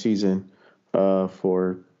disappointing season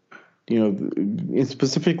for,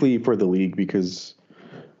 specifically for the league because,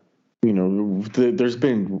 there's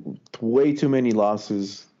been way too many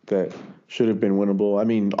losses that should have been winnable. I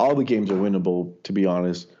mean, all the games are winnable, to be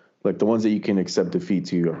honest. Like the ones that you can accept defeat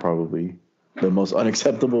to are probably the most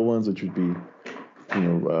unacceptable ones, which would be,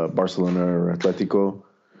 Barcelona or Atletico.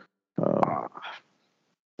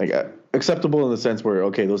 Acceptable in the sense where,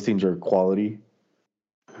 okay, those teams are quality,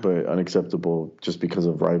 but unacceptable just because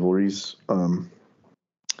of rivalries.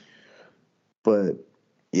 But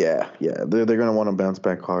yeah, they're gonna want to bounce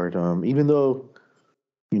back hard. Even though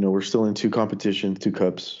we're still in two competitions, two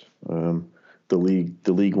cups. The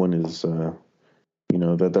league one is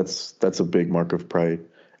that's a big mark of pride,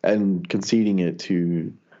 and conceding it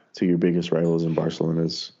to your biggest rivals in Barcelona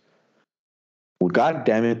is, well, god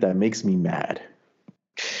damn it, that makes me mad.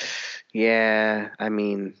 Yeah, I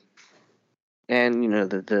mean, and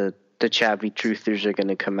the Xavi truthers are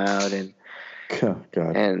gonna come out, and Oh,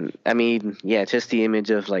 God. and I mean, yeah, just the image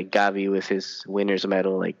of like Gavi with his winner's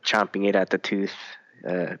medal, like chomping it at the tooth.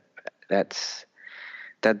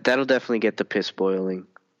 That'll definitely get the piss boiling.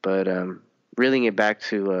 But reeling it back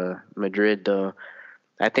to Madrid, though,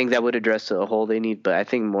 I think that would address a hole they need. But I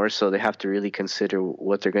think more so they have to really consider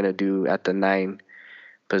what they're gonna do at the 9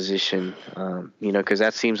 position. Because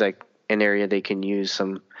that seems like an area they can use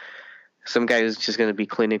some guy who's just gonna be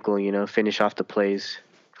clinical. Finish off the plays.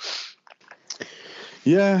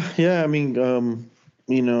 Yeah. I mean,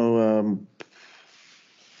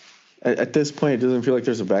 at this point, it doesn't feel like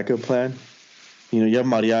there's a backup plan. You have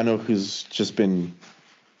Mariano, who's just been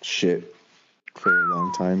shit for a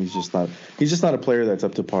long time. He's just not a player that's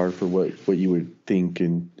up to par for what you would think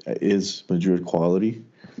and is Madrid quality.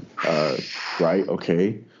 Right?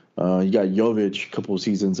 Okay. You got Jovic a couple of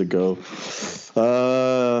seasons ago.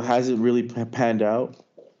 Hasn't really panned out.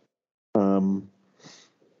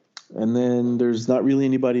 And then there's not really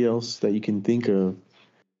anybody else that you can think of.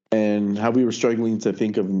 And how we were struggling to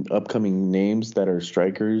think of upcoming names that are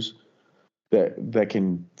strikers. that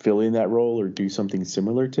can fill in that role or do something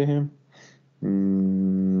similar to him.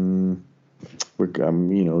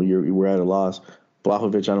 We're at a loss.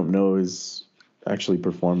 Vlahovic, I don't know, is actually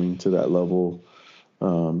performing to that level.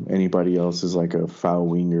 Anybody else is like a foul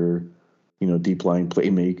winger, deep line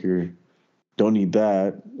playmaker. Don't need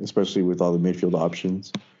that, especially with all the midfield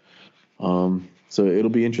options. So it'll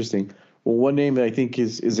be interesting. Well, one name that I think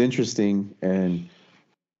is interesting, and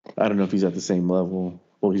I don't know if he's at the same level.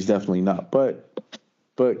 Well, he's definitely not, but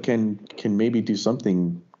can maybe do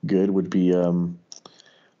something good would be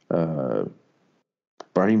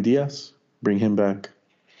Brahim Diaz. Bring him back.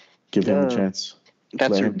 Give him a chance.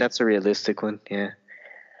 That's a realistic one. Yeah.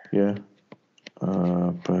 Yeah.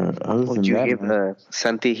 But other Would than you that, give man,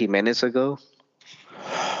 Santi Jimenez a go?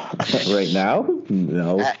 right now,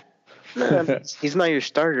 no. He's not your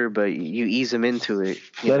starter, but you ease him into it.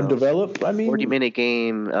 Let him develop. I mean, 40-minute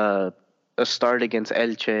game, a start against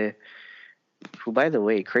Elche. Who, by the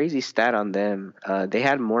way, crazy stat on them. They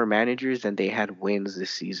had more managers than they had wins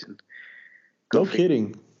this season. No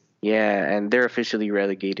kidding. Yeah, and they're officially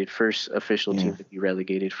relegated. First official team to be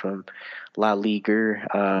relegated from La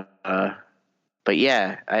Liga. But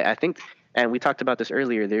yeah, I think, and we talked about this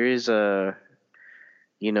earlier. There is a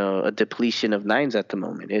depletion of nines at the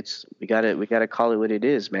moment. We gotta call it what it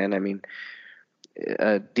is, man. I mean,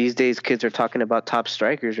 these days kids are talking about top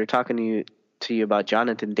strikers. They're talking to you about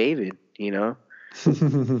Jonathan David.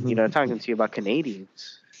 Talking to you about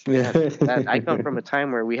Canadians. Yeah, I come from a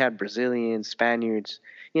time where we had Brazilians, Spaniards.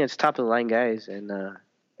 It's top of the line guys, and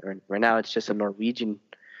right now it's just a Norwegian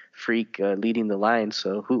freak leading the line.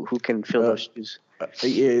 So who can fill those shoes?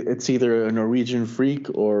 It's either a Norwegian freak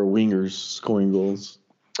or wingers scoring goals.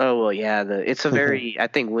 Oh well, yeah. It's a very I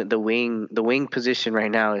think the wing position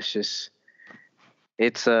right now is just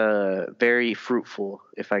it's very fruitful,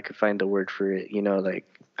 if I could find a word for it. Like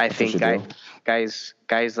I think guys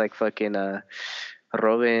like fucking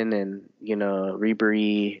Robin and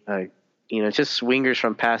Ribery, just wingers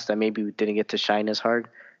from past that maybe didn't get to shine as hard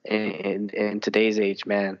in today's age,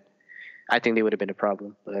 man. I think they would have been a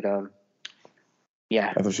problem, but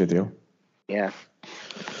yeah. I thought you do. Yeah.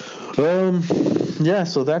 Yeah.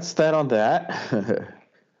 So that's that on that.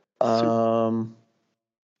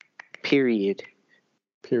 Period.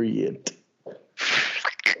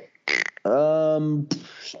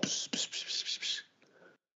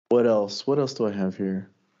 What else? What else do I have here?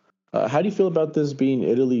 How do you feel about this being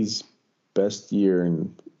Italy's best year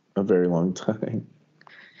in a very long time?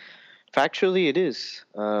 Factually, it is.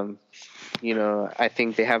 I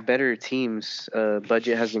think they have better teams.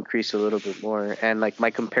 Budget has increased a little bit more, and like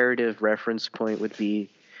my comparative reference point would be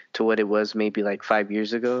to what it was maybe like 5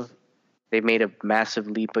 years ago. They made a massive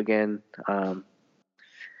leap again.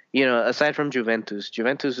 Aside from Juventus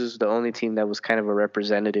is the only team that was kind of a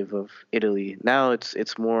representative of Italy. Now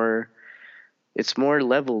it's more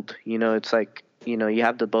leveled. It's like you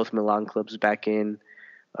have the both Milan clubs back in.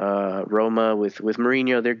 Roma with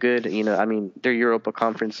Mourinho, they're good. I mean, they're Europa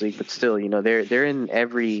Conference League, but still, they're in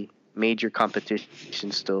every major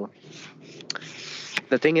competition still.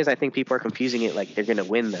 The thing is, I think people are confusing it like they're gonna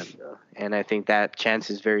win them, though, and I think that chance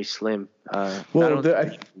is very slim. One of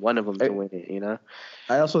them to win it.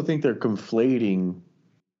 I also think they're conflating,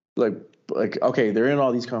 like okay, they're in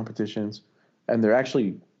all these competitions, and they're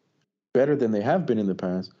actually better than they have been in the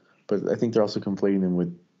past. But I think they're also conflating them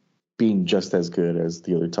with being just as good as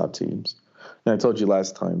the other top teams. And I told you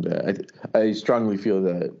last time that I strongly feel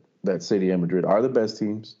that City and Madrid are the best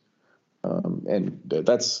teams, and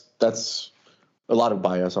that's a lot of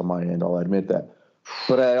bias on my end. I'll admit that,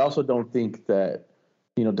 but I also don't think that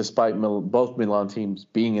despite both Milan teams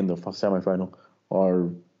being in the semifinal, are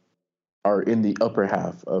in the upper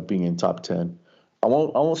half of being in top 10. I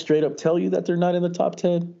won't straight up tell you that they're not in the top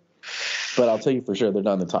 10, but I'll tell you for sure they're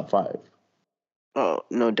not in the top 5. Oh,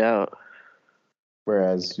 no doubt.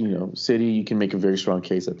 Whereas, City, you can make a very strong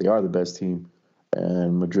case that they are the best team,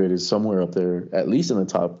 and Madrid is somewhere up there, at least in the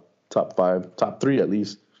top 5, top 3 at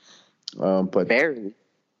least. But barely.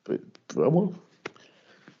 But well,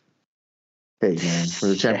 hey man, we're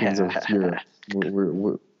the champions of Europe.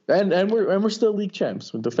 We're still league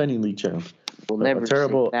champs. We're defending league champs. We'll never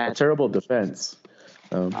a terrible defense.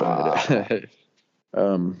 Yeah,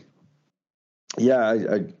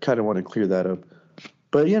 I kind of want to clear that up.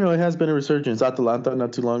 But it has been a resurgence. Atalanta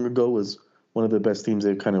not too long ago was one of the best teams.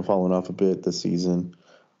 They've kind of fallen off a bit this season.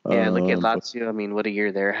 Yeah, look at Lazio. I mean, what a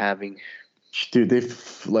year they're having. Dude, they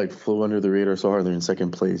flew under the radar so hard. They're in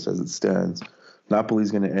second place as it stands.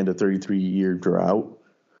 Napoli's going to end a 33-year drought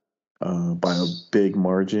by a big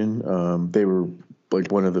margin. They were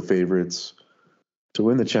like one of the favorites to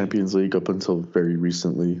win the Champions League up until very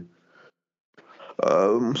recently.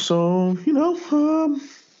 So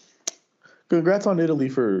congrats on Italy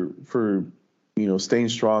for staying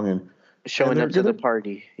strong and Showing up to the they're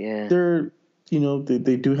party. Yeah. they're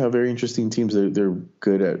they do have very interesting teams. They're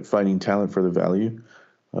good at finding talent for the value.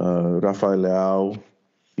 Rafael Leao,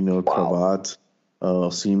 Wow. Cravat,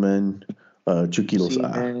 Seaman, Chucky See,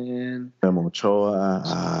 man. Memo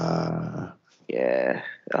Ochoa. Yeah.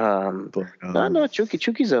 But No,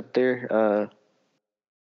 Chuki's up there.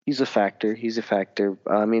 He's a factor. He's a factor.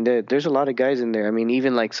 I mean, there's a lot of guys in there. I mean,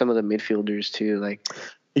 even like some of the midfielders too, like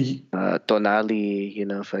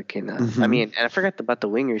Tonali. Fucking. I mm-hmm. mean, and I forgot about the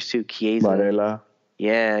wingers too. Chiesa. Varela.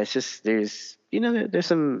 Yeah, it's just there's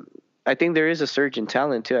some. I think there is a surge in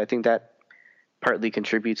talent too. I think that partly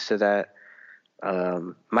contributes to that.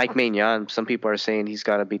 Mike Maignan, some people are saying he's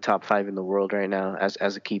got to be top 5 in the world right now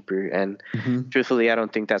as a keeper, and Mm-hmm. truthfully, I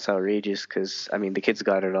don't think that's outrageous because I mean the kid's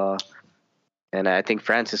got it all, and I think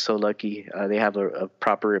France is so lucky they have a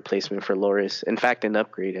proper replacement for Loris. In fact, an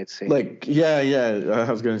upgrade, I'd say. Like yeah,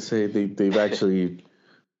 I was gonna say they've actually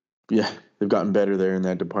they've gotten better there in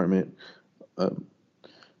that department.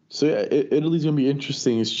 So yeah, Italy's gonna be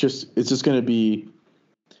interesting. It's just gonna be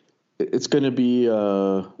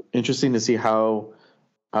interesting to see how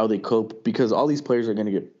they cope because all these players are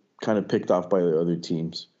gonna get kind of picked off by the other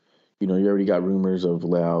teams. You already got rumors of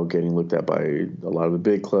Leao getting looked at by a lot of the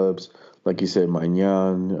big clubs, like you said,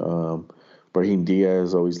 Maignan, Brahim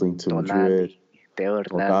Diaz always linked to Madrid,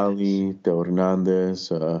 Tonali, Theo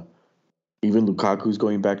Hernandez, even Lukaku's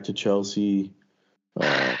going back to Chelsea.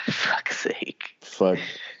 Fuck's sake. So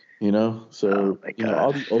Oh my God.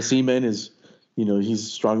 all the Osimhen is,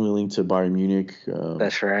 he's strongly linked to Bayern Munich.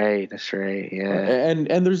 That's right. Yeah.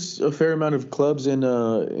 And there's a fair amount of clubs in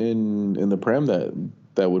the Prem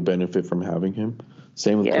that would benefit from having him.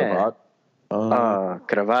 Same with Cravat.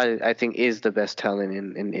 Cravat, I think, is the best talent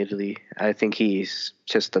in Italy. I think he's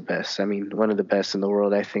just the best. I mean, one of the best in the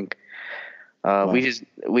world. I think. Wow. We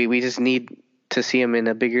just need to see him in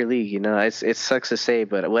a bigger league. It sucks to say,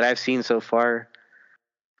 but what I've seen so far,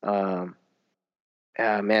 man,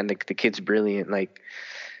 the kid's brilliant. Like,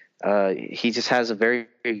 he just has a very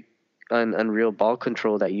unreal ball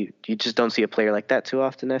control that you just don't see a player like that too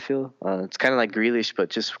often. I feel it's kind of like Grealish, but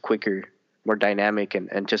just quicker, more dynamic,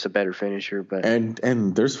 and just a better finisher. But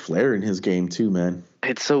and there's flair in his game too, man.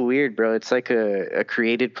 It's so weird, bro. It's like a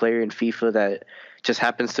created player in FIFA that just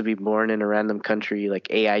happens to be born in a random country,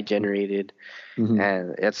 like AI generated. Mm-hmm.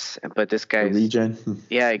 And but this guy's regen.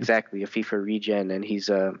 Yeah, exactly, a FIFA regen, and he's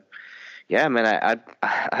yeah, man.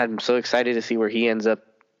 I'm so excited to see where he ends up.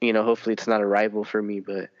 Hopefully it's not a rival for me,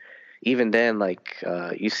 but even then, like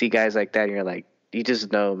you see guys like that, and you're like, you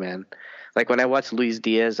just know, man. Like when I watched Luis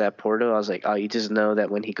Diaz at Porto, I was like, oh, you just know that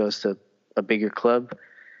when he goes to a bigger club,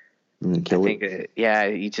 I think,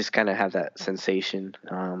 you just kind of have that sensation.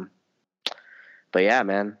 But yeah,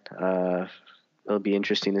 man, it'll be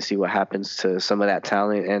interesting to see what happens to some of that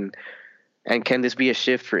talent, and can this be a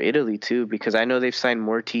shift for Italy too? Because I know they've signed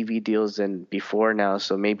more TV deals than before now,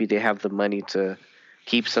 so maybe they have the money to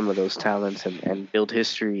keep some of those talents and build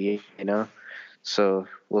history, So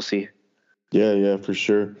we'll see. Yeah, for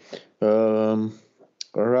sure. All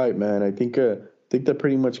right, man. I think that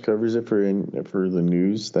pretty much covers it for the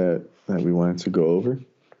news that we wanted to go over.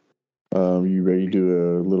 You ready to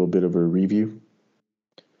do a little bit of a review?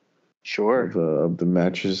 Sure. Of the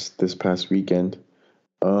matches this past weekend.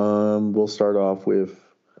 We'll start off with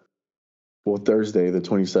Thursday, the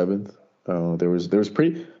 27th.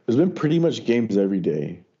 There's been pretty much games every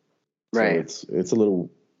day. So right. It's a little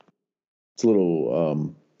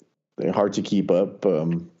hard to keep up.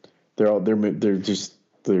 They're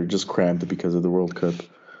just cramped because of the World Cup.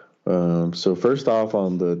 So first off,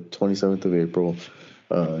 on the 27th of April,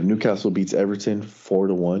 Newcastle beats Everton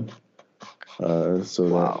 4-1. So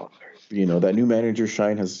wow. That new manager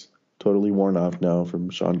shine has totally worn off now from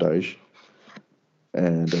Sean Dyche.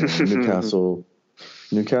 And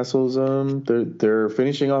Newcastle's they're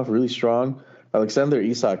finishing off really strong. Alexander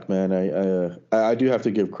Isak, man, I do have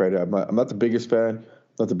to give credit. I'm not the biggest fan,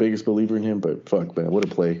 not the biggest believer in him, but fuck, man, what a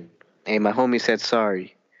play. Hey, my homie said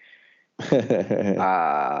sorry. Yeah,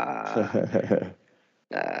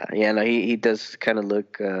 no, he does kind of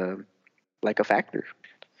look like a factor.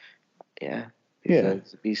 Yeah.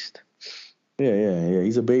 He's a beast. Yeah.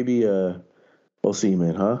 He's a baby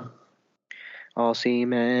Osimhen, huh?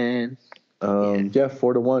 Osimhen.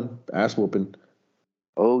 4-1. Ass whooping.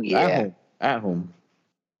 Oh yeah. At home.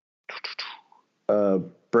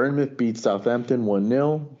 Bournemouth beats Southampton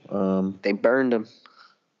 1-0. They burned them.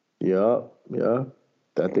 Yeah.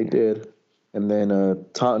 That they did. And then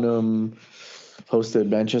Tottenham hosted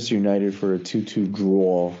Manchester United for a 2-2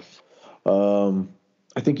 draw.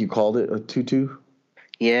 I think you called it a 2-2.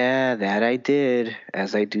 Yeah, that I did,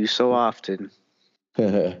 as I do so often.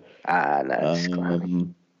 Nice.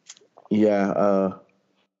 um, yeah,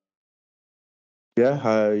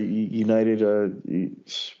 United,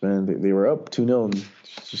 man, they were up 2-0 and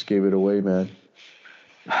just gave it away, man.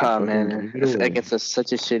 They Oh fucking man, gave it away. against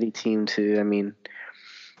such a shitty team too. That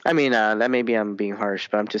maybe I'm being harsh,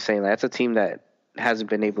 but I'm just saying that's a team that hasn't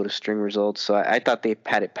been able to string results. So I thought they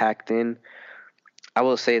had it packed in. I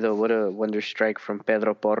will say though, what a wonder strike from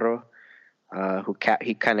Pedro Porro,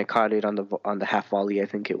 he kind of caught it on the half volley, I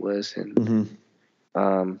think it was, and Hmm.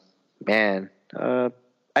 um, man,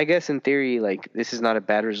 I guess in theory, like this is not a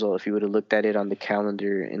bad result if you would have looked at it on the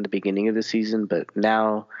calendar in the beginning of the season, but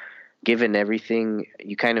now, given everything,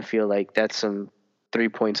 you kind of feel like that's some 3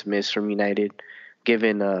 points missed from United,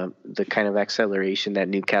 given the kind of acceleration that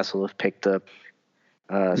Newcastle have picked up.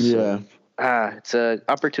 Yeah. It's an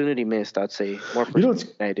opportunity missed, I'd say, more for You know, it's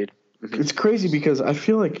United. Hmm. it's crazy because I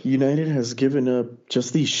feel like United has given up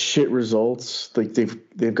just these shit results. Like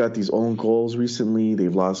they've got these own goals recently.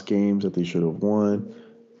 They've lost games that they should have won.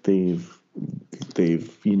 They've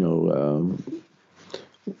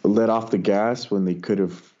let off the gas when they could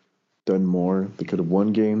have done more. They could have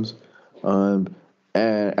won games. Um,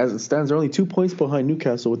 and as it stands, they're only 2 points behind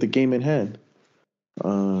Newcastle with the game in hand.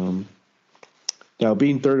 Um, Now,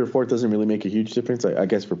 being third or fourth doesn't really make a huge difference. I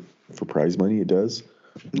guess for prize money, it does.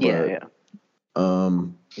 Yeah, But yeah.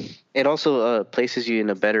 It also places you in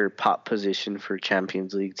a better pot position for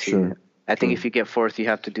Champions League too. sure, I think sure. if you get fourth, you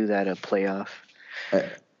have to do that a playoff.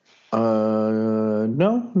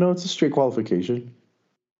 No, it's a straight qualification.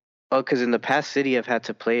 Oh, because in the past, City have had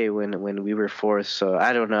to play when we were fourth. So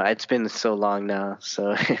I don't know. It's been so long now.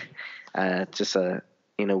 So just a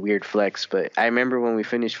weird flex. But I remember when we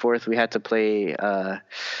finished fourth, we had to play. What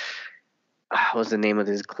was the name of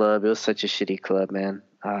this club? It was such a shitty club, man.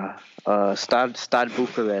 Stad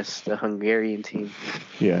Bucharest, the Hungarian team.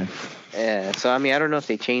 Yeah, Yeah. So I don't know if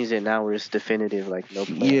they changed it now where it's definitive, like no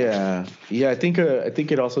playoff. yeah. I think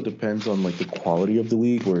it also depends on like the quality of the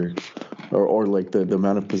league, or like the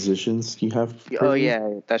amount of positions you have per Oh league.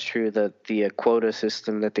 yeah, that's true. The quota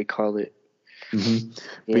system that they call it. Hmm.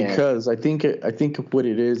 Yeah. Because I think what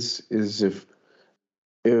it is if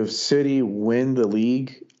City win the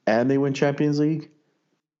league and they win Champions League,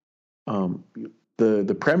 um,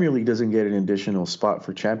 the Premier League doesn't get an additional spot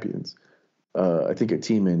for champions. I think a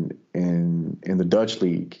team in the Dutch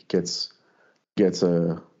league gets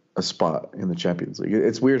a spot in the Champions League.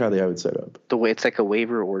 It's weird how they have it set up. The way it's like a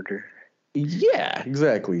waiver order. Yeah,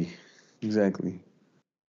 exactly.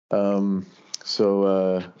 Um,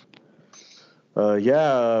 so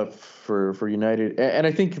yeah, for United, and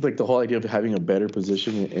I think like the whole idea of having a better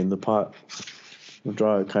position in the pot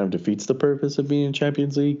draw kind of defeats the purpose of being in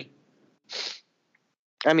Champions League.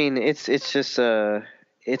 It's just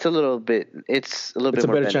it's a little It's bit a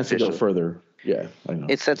more better chance to go beneficial. further. Yeah, I know.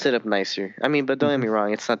 It sets it up nicer. But don't get me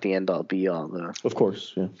wrong, it's not the end all be all though. Of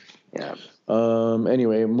course, yeah. Yeah.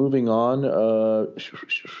 Anyway, moving on.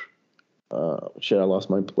 Shit, I lost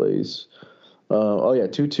my place. Oh yeah,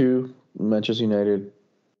 2-2, Manchester United,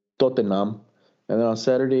 Tottenham, and then on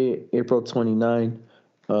Saturday, April 29,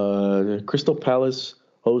 Crystal Palace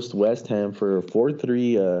host West Ham for a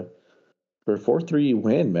 4-3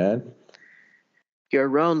 win, man.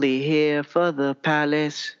 You're only here for the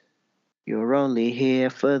palace. You're only here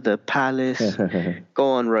for the palace. They've Go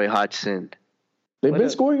on, Roy Hodgson. What been a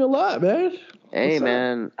scoring a lot, man. Hey What's up?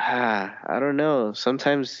 man. I don't know.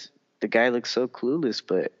 Sometimes the guy looks so clueless,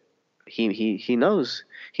 but he knows.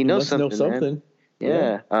 He He knows must know something, man. something.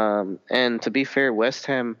 Yeah. Yeah. And to be fair, West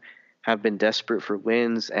Ham have been desperate for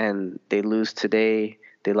wins, and they lose today.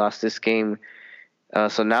 They lost this game,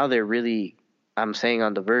 so now they're really, I'm saying,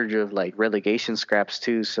 on the verge of like relegation scraps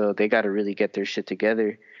too. So they got to really get their shit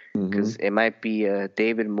together Mm-hmm. because it might be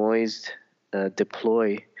David Moyes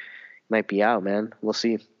deploy might be out, man. We'll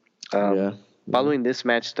see. Um, Yeah. Yeah. Following this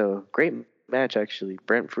match, though, great match actually.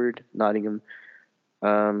 Brentford, Nottingham.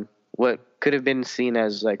 What could have been seen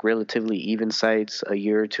as like relatively even sides a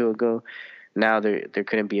year or two ago, now there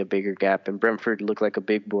couldn't be a bigger gap, and Brentford look like a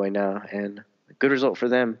big boy now, and good result for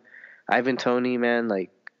them. Ivan Toney, man, like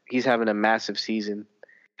he's having a massive season.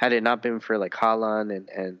 Had it not been for like Haaland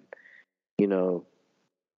and you know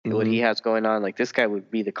what he Mm-hmm. has going on, like this guy would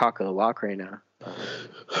be the cock of the walk right now.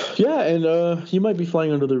 Yeah, and he might be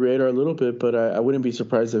flying under the radar a little bit, but I wouldn't be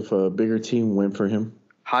surprised if a bigger team went for him.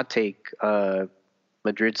 Hot take: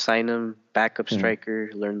 Madrid sign him, backup Yeah. striker,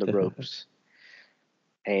 learn the ropes.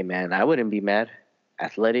 Hey man, I wouldn't be mad.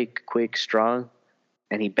 Athletic, quick, strong,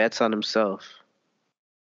 and he bets on himself.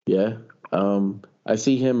 Yeah. I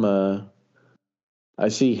see him. I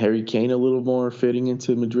see Harry Kane a little more fitting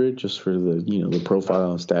into Madrid just for the the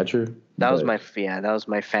profile and stature. That was But that was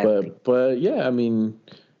my fan thing. but yeah, I mean,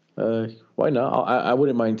 why not? I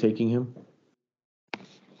wouldn't mind taking him.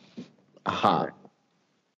 All right, Aha.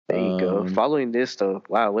 there you go. Um. Following this though,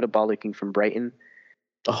 wow, what a ball leaking from Brighton.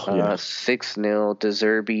 Oh yeah.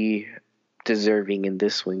 6-0, deserving in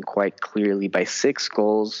this one quite clearly by 6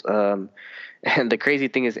 goals. And the crazy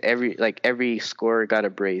thing is every scorer got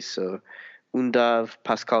a brace. So Undav,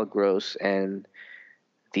 Pascal Gross, and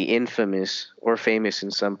the infamous or famous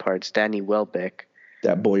in some parts Danny Welbeck.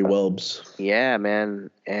 That boy Welbs. Yeah,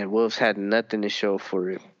 man. And Wolves had nothing to show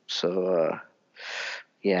for it. So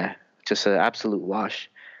yeah, just an absolute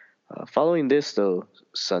wash. Following this though,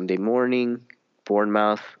 Sunday morning,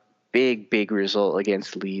 Bournemouth, big result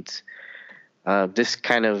against Leeds. This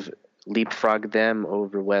kind of leapfrogged them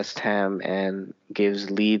over West Ham and gives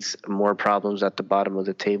Leeds more problems at the bottom of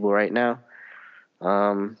the table right now.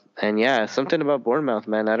 And yeah, something about Bournemouth,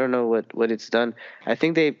 man. I don't know what it's done. I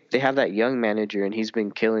think they have that young manager and he's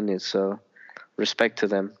been killing it. So respect to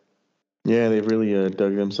them. Yeah, they've really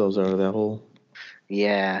dug themselves out of that hole.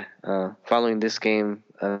 Yeah. Following this game,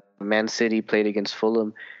 Man City played against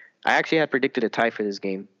Fulham. I actually had predicted a tie for this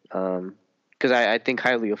game. Because I think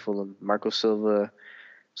highly of Fulham. Marco Silva,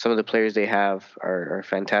 some of the players they have are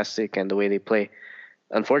fantastic, and the way they play.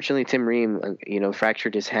 Unfortunately, Tim Ream,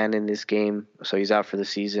 fractured his hand in this game, so he's out for the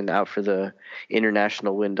season, out for the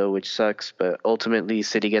international window, which sucks. But ultimately,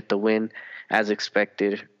 City get the win, as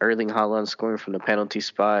expected. Erling Haaland scoring from the penalty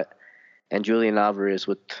spot, and Julian Alvarez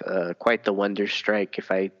with quite the wonder strike,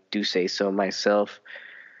 if I do say so myself.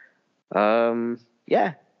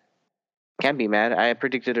 Yeah, can't be mad. I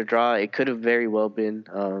predicted a draw. It could have very well been.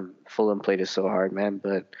 Fulham played it so hard, man,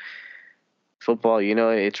 but football,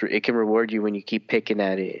 it can reward you when you keep picking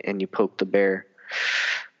at it and you poke the bear.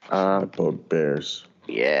 I vote Bears.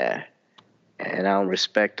 Yeah, and I don't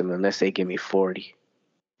respect them unless they give me 40.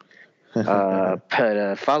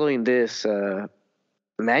 But following this,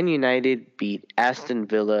 Man United beat Aston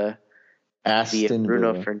Villa via Aston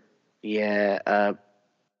Villa.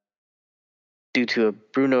 due to a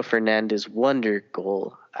Bruno Fernandes wonder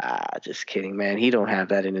goal. Just kidding, man. He don't have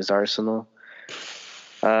that in his arsenal.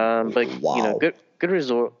 But Wow. good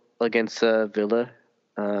result against Villa.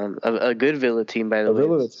 A good Villa team, by the A way.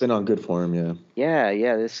 Villa that's been on good form, yeah.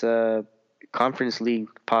 Yeah. This Conference League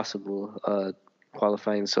possible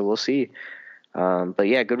qualifying, so we'll see. But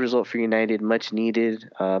yeah, good result for United, much needed.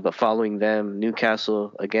 But following them,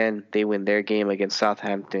 Newcastle again, they win their game against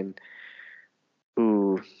Southampton.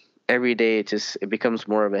 Who every day it becomes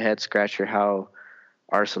more of a head scratcher how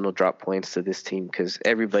Arsenal drop points to this team because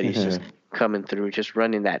everybody's just coming through, just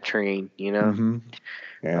running that train, Mm-hmm.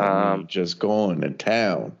 Yeah, I mean, just going to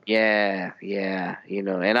town. Yeah,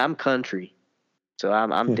 and I'm country, so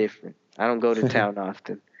I'm different. I don't go to town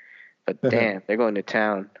often, but damn, they're going to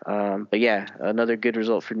town. But yeah, another good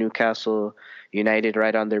result for Newcastle United,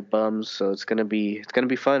 right on their bums. So it's gonna be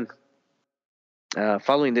fun.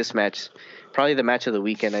 Following this match, probably the match of the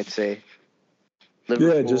weekend, I'd say.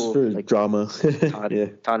 Liverpool, Yeah, just for drama. Yeah.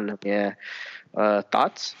 Tottenham, yeah.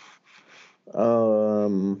 Thoughts? I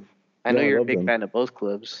know Yeah, I you're a love big them. fan of both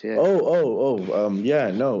clubs. Yeah.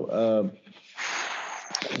 Yeah, no.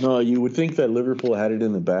 No, you would think that Liverpool had it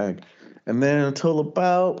in the bag. And then until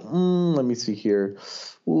about, let me see here.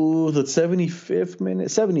 Ooh, the 70th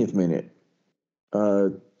minute.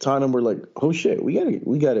 Tottenham were like, oh shit,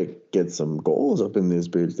 we gotta get some goals up in this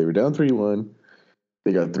bitch. They were down 3-1.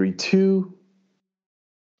 They got 3-2.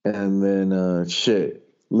 And then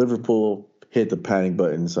Liverpool hit the panic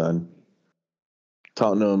button, son.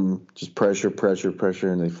 Tottenham just pressure,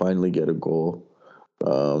 and they finally get a goal.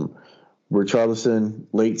 Richarlison,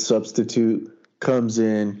 late substitute, comes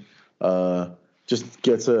in, just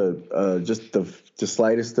gets just the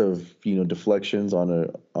slightest of deflections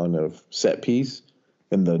on a set piece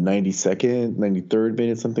in the 92nd, 93rd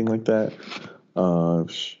minute, something like that.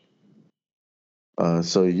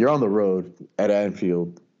 So you're on the road at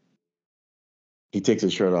Anfield. He takes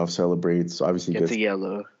his shirt off, celebrates, obviously Gets gets a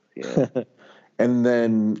yellow. Yeah. and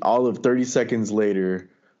then all of 30 seconds later,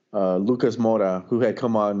 Lucas Moura, who had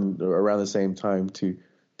come on around the same time to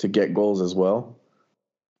get goals as well,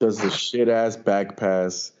 does the shit ass back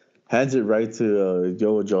pass, hands it right to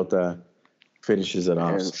Diogo Jota, finishes it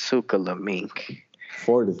off. And Suka Lamink.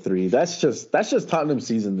 4-3. That's just Tottenham's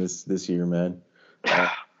season this year, man.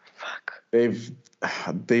 Fuck. They've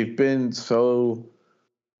been so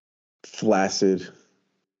flaccid.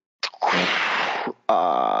 And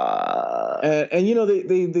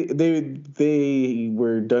they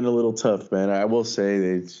were done a little tough, man. I will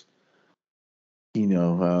say you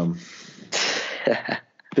know,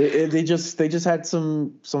 they just had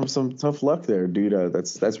some tough luck there, dude.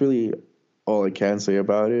 That's really all I can say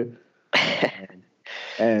about it.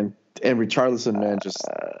 And Richarlison, man, just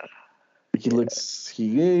he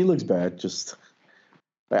looks bad. Just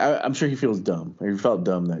I'm sure he feels dumb. He felt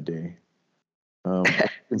dumb that day.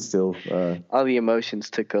 And still, all the emotions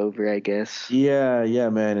took over, I guess. Yeah,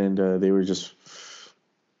 man, and they were just,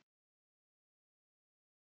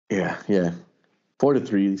 yeah,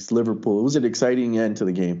 4-3. It's Liverpool. It was an exciting end to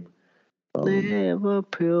the game.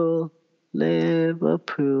 Liverpool.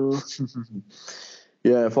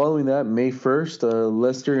 Yeah, following that, May 1st,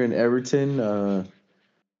 Leicester and Everton.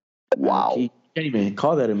 Wow. You can't even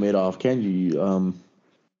call that a mid-off, can you?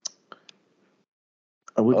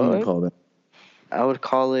 What do you call that? I would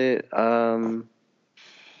call it, well,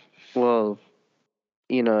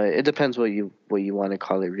 it depends what you want to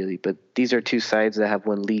call it, really. But these are two sides that have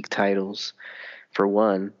won league titles, for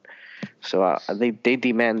one. So they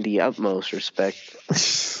demand the utmost respect,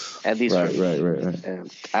 at least right, for me. Right.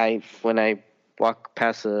 And when I walk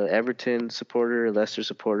past a Everton supporter, a Leicester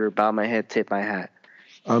supporter, bow my head, tip my hat.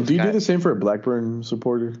 Do you do the same for a Blackburn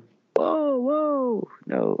supporter? Whoa,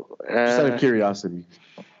 no. Just out of curiosity.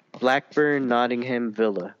 Blackburn, Nottingham,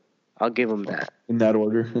 Villa. I'll give them that. In that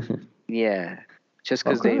order. Yeah, just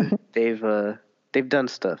because they've done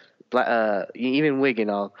stuff. Even Wigan,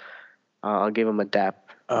 I'll give them a dap.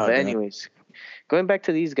 But anyways, going back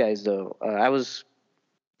to these guys though, I was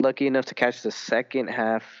lucky enough to catch the second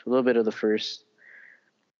half, a little bit of the first,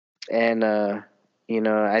 and my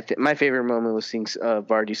favorite moment was seeing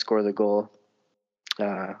Vardy score the goal.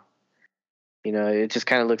 It just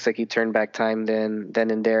kind of looks like he turned back time then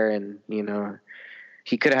and there, and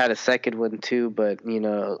he could have had a second one too, but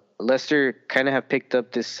Leicester kind of have picked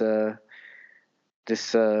up this breath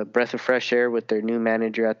of fresh air with their new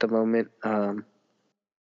manager at the moment.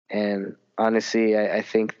 And honestly, I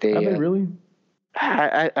think they have they really.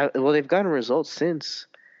 Well, they've gotten results since,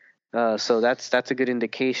 so that's a good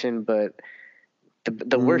indication. But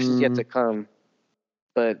the worst is yet to come.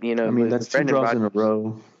 But I mean, that's 2 draws in a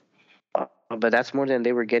row. But that's more than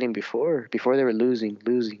they were getting before. Before they were losing,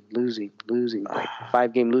 like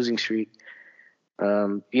 5-game losing streak.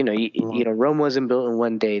 Rome wasn't built in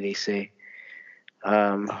one day, they say.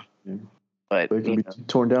 But they can be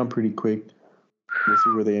torn down pretty quick. We'll see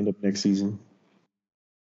where they end up next season.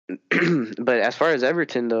 But as far as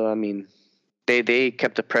Everton, though, I mean, they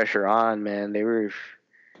kept the pressure on, man. They were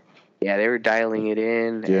dialing it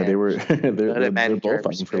in. Yeah, they were. they're both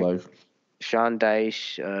fighting for life. Sean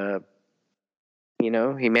Dyche,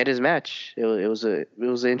 he made his match. It was an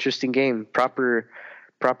interesting game. Proper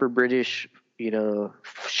British,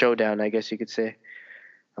 showdown, I guess you could say.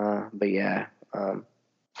 But yeah,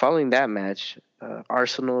 following that match,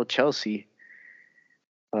 Arsenal Chelsea.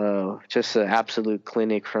 Just an absolute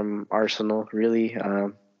clinic from Arsenal, really.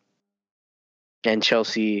 And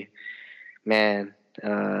Chelsea, man,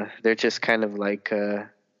 they're just kind of like,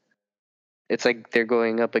 it's like they're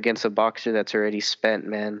going up against a boxer that's already spent,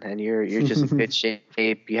 man. And you're just in good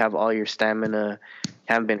shape. You have all your stamina,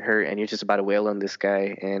 haven't been hurt, and you're just about to wail on this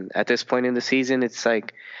guy. And at this point in the season, it's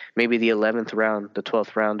like maybe the 11th round, the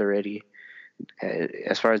 12th round already,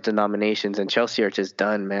 as far as the nominations. And Chelsea are just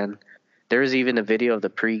done, man. There was even a video of the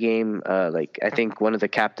pregame. I think one of the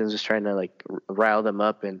captains was trying to rile them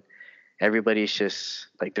up, and everybody's just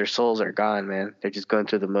like their souls are gone, man. They're just going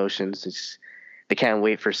through the motions. They can't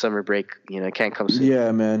wait for summer break. It can't come soon.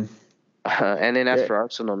 Yeah, man. And then as for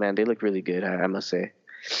Arsenal, man, they look really good. I must say.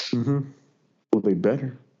 Mm-hmm. Well, they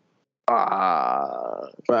better. But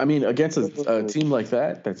I mean, against a team like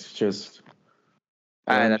that, that's just.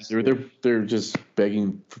 They're just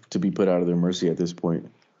begging to be put out of their mercy at this point.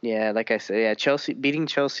 Yeah, like I said, beating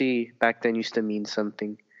Chelsea back then used to mean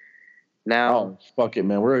something. Now, fuck it,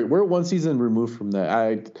 man. We're 1 season removed from that.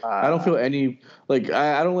 I don't feel any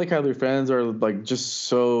I don't like how their fans are just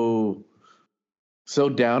so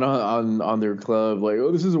down on their club.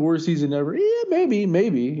 This is the worst season ever. Yeah,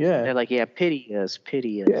 maybe, yeah. They're like, yeah, pity us.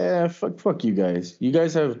 Yeah, fuck you guys. You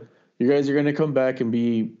guys are gonna come back and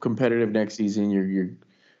be competitive next season. You're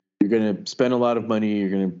gonna spend a lot of money. You're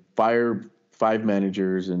gonna fire 5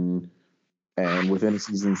 managers, and within a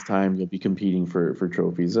season's time, you'll be competing for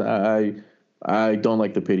trophies. I don't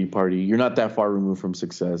like the pity party. You're not that far removed from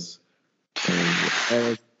success.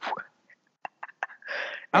 I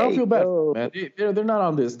don't feel bad, man. They're not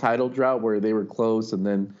on this title drought where they were close, and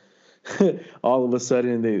then all of a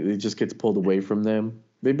sudden it just gets pulled away from them.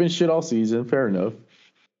 They've been shit all season. Fair enough.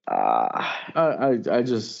 I'm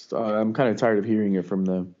kind of tired of hearing it from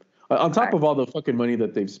them. On top of all the fucking money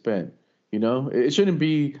that they've spent, it shouldn't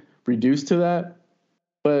be reduced to that.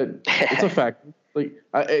 but it's a fact. Like,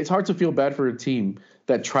 it's hard to feel bad for a team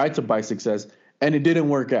that tried to buy success and it didn't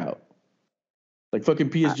work out. Like fucking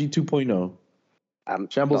PSG 2.0. I'm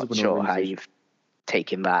Shambles of not an sure how organization. you've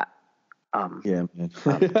taken that. Yeah, man.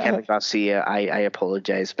 Kevin Garcia, I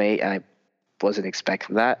apologize, mate. I wasn't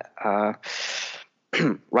expecting that.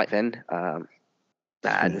 Right then.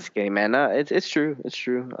 Nah, just kidding, man. No, it's true. It's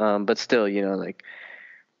true. But still, like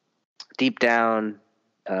deep down,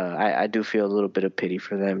 I do feel a little bit of pity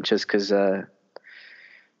for them, just because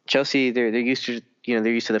Chelsea, they're used to they're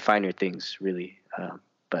used to the finer things, really.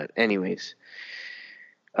 But anyways,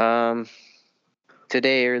 um,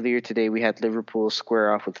 earlier today, we had Liverpool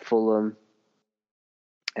square off with Fulham,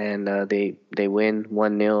 and they win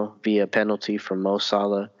 1-0 via penalty from Mo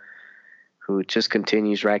Salah, who just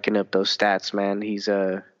continues racking up those stats, man. He's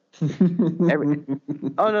oh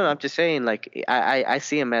no, I'm just saying, like I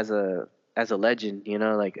see him as a legend,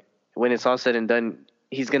 like when it's all said and done,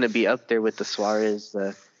 he's gonna be up there with the Suarez,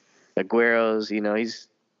 the Agueros,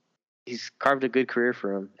 he's carved a good career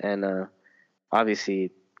for him, and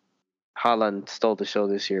obviously Haaland stole the show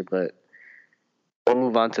this year, but we'll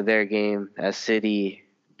move on to their game as City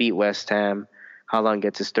beat West Ham. Haaland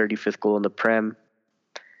gets his 35th goal in the Prem.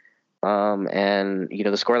 And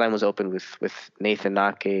the scoreline was open with Nathan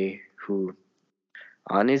Ake, who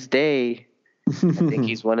on his day, I think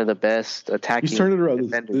he's one of the best attacking he's turned it around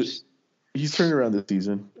defenders. He's turned around this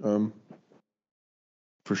season,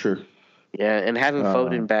 for sure. Yeah, and having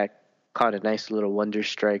Foden back caught a nice little wonder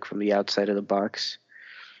strike from the outside of the box.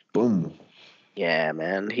 Boom. Yeah,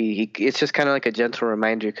 man. He it's just kind of like a gentle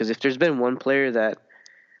reminder, because if there's been one player that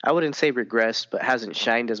I wouldn't say regressed, but hasn't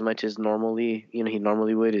shined as much as normally, he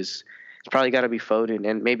normally would, it's probably got to be Foden.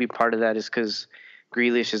 And maybe part of that is because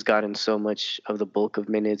Grealish has gotten so much of the bulk of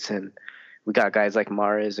minutes, and we got guys like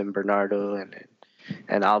Mahrez and Bernardo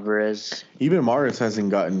and Alvarez. Even Mahrez hasn't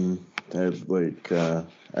gotten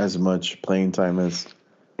as much playing time as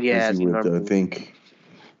you would think.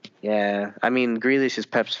 Yeah, I mean, Grealish is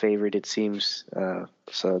Pep's favorite, it seems.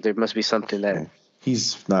 So there must be something that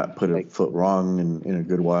he's not put a foot wrong in a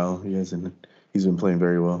good while. He hasn't. He's been playing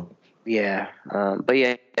very well. Yeah, but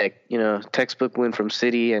yeah, textbook win from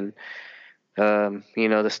City, and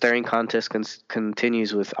the staring contest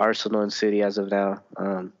continues with Arsenal and City as of now.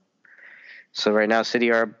 So right now,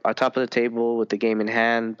 City are top of the table with the game in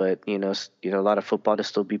hand, but a lot of football to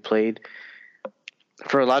still be played.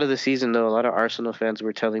 For a lot of the season, though, a lot of Arsenal fans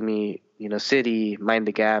were telling me, City, mind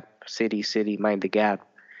the gap. City, mind the gap.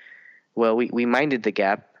 Well, we minded the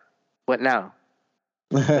gap. What now?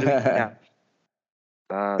 What do we do now?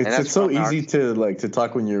 It's so easy to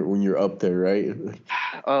talk when you're up there, right?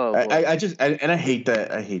 Oh, I hate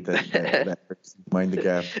that. I hate that person, mind the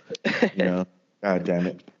gap. God damn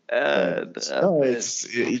it. That's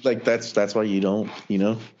why you don't.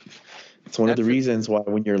 It's one of the reasons why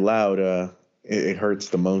when you're loud, it hurts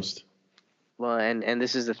the most. Well, and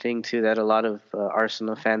this is the thing too that a lot of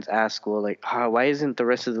Arsenal fans ask. Well, like, why isn't the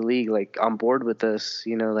rest of the league on board with us?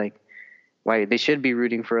 Why they should be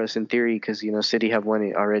rooting for us in theory, because City have won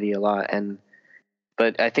it already a lot,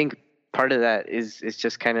 but I think part of that is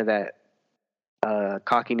just kind of that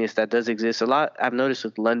cockiness that does exist a lot. I've noticed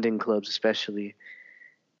with London clubs especially,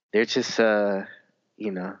 they're just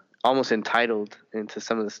almost entitled into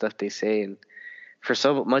some of the stuff they say, and for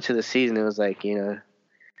so much of the season it was like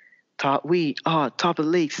we are top of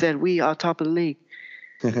the league, said we are top of the league.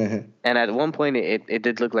 And at one point it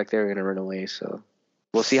did look like they were going to run away, so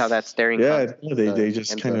we'll see how that staring. Yeah, they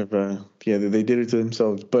just kind of they did it to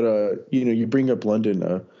themselves. But you bring up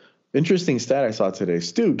London. Interesting stat I saw today.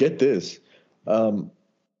 Stu, get this.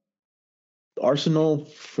 Arsenal,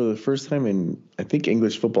 for the first time in I think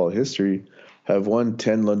English football history, have won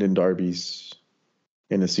 10 London derbies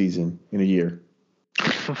in a season, in a year.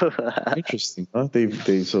 Interesting, huh?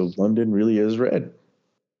 So London really is red.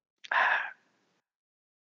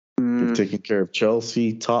 They've taken care of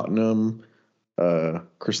Chelsea, Tottenham,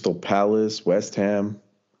 Crystal Palace, West Ham.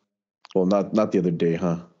 Well, not the other day,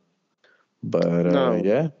 huh? But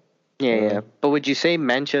no. Yeah. But would you say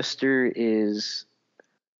Manchester is?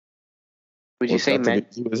 Would you say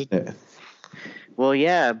Manchester, isn't it? Well,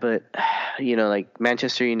 yeah, but like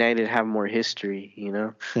Manchester United have more history,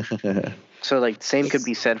 So same could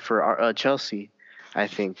be said for Chelsea, I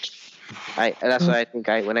think. That's why I think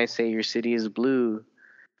when I say your city is blue,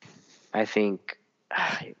 I think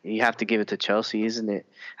you have to give it to Chelsea, isn't it?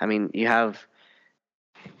 I mean, you have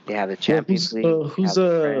the Champions League.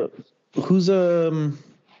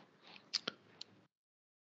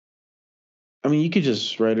 I mean, you could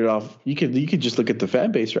just write it off. You could just look at the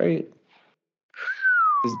fan base, right?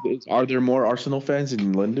 Are there more Arsenal fans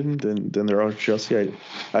in London than there are Chelsea?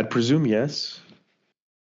 I'd presume yes.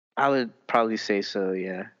 I would probably say so.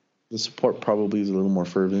 Yeah. The support probably is a little more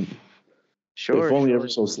fervent, if Sure. only Sure. ever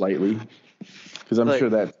so slightly, because I'm But sure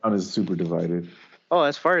that town is super divided.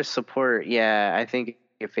 as far as support, yeah, I think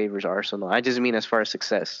it favors Arsenal. I just mean as far as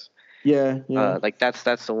success. Yeah, yeah. Like that's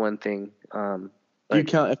the one thing. Do you But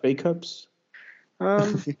count FA Cups?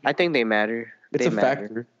 I think they matter. It's They a matter.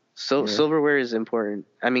 factor. So Yeah. silverware is important.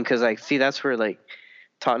 I mean, because like, see, that's where like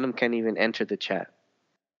Tottenham can't even enter the chat.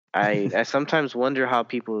 I sometimes wonder how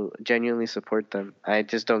people genuinely support them. I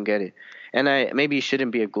just don't get it. And I maybe you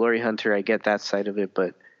shouldn't be a glory hunter. I get that side of it,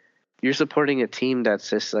 but you're supporting a team that's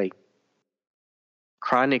just like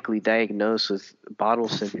chronically diagnosed with bottle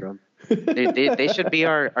syndrome. They should be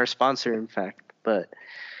our sponsor, in fact. But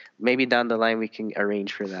maybe down the line we can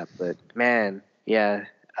arrange for that. But man, yeah.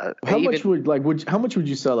 How much would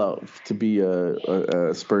you sell out to be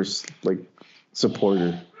a Spurs like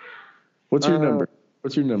supporter? What's your number?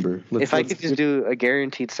 What's your number? If I could just do a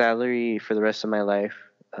guaranteed salary for the rest of my life,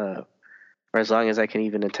 or as long as I can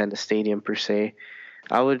even attend a stadium per se,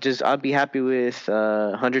 I'd be happy with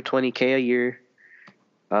 120K a year,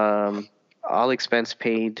 all expense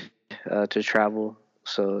paid to travel,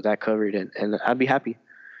 so that covered it, and I'd be happy.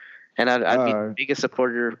 And I'd be the biggest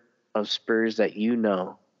supporter of Spurs that you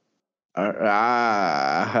know. Um.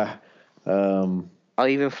 I'll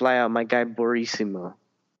even fly out my guy Borissimo.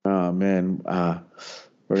 Oh man,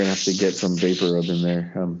 we're gonna have to get some vapor rub in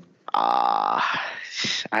there.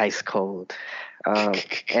 Ice cold.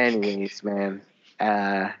 Anyways, man.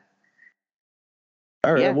 All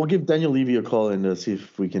right, Yeah. we'll give Daniel Levy a call and see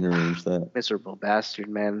if we can arrange that. Miserable bastard,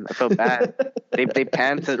 man. I felt bad. they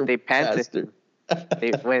panted. They panted.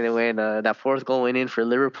 When that fourth goal went in for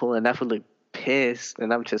Liverpool, and that fool looked pissed,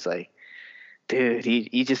 and I'm just like, dude,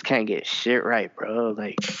 he just can't get shit right, bro.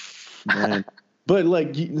 Like, man. But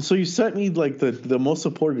like, so you sent me like the most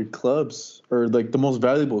supported clubs or like the most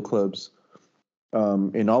valuable clubs,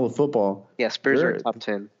 in all of football. Yeah, Spurs are top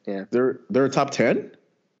 10. Yeah, they're a top 10.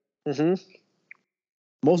 Mm-hmm.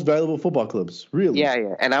 Most valuable football clubs, really?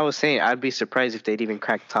 Yeah. And I was saying I'd be surprised if they'd even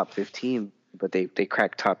crack top 15, but they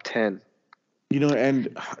cracked top 10.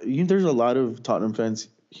 And there's a lot of Tottenham fans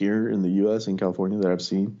here in the U.S. and California that I've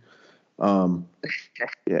seen.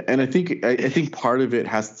 Yeah, and I think part of it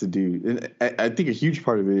has to do, and I think a huge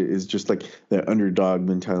part of it is just like that underdog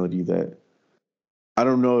mentality that I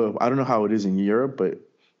don't know how it is in Europe, but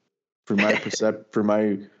for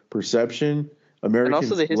my perception,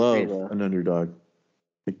 Americans love an underdog.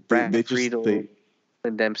 Like they Friedel,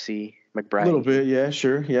 and Dempsey, McBride. A little bit, yeah,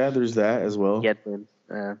 sure, yeah. There's that as well. Yedlin.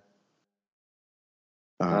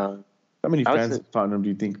 How many fans of Tottenham do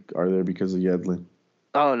you think are there because of Yedlin?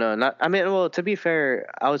 Oh no, not. I mean, well, to be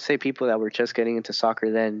fair, I would say people that were just getting into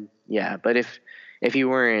soccer then, yeah. But if you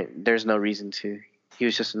weren't, there's no reason to. He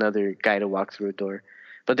was just another guy to walk through a door.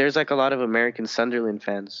 But there's like a lot of American Sunderland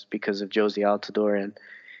fans because of Josie Altidore, and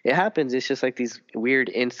it happens. It's just like these weird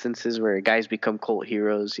instances where guys become cult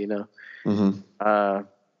heroes, you know. Mm-hmm.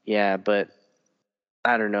 Yeah, but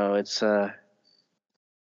I don't know. It's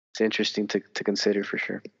interesting to consider for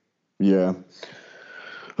sure. Yeah.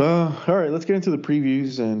 All right, let's get into the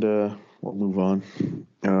previews and we'll move on.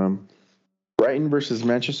 Brighton versus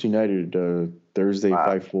Manchester United, Thursday,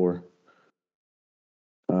 5-4.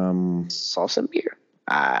 Salsa beer?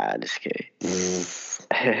 Just kidding.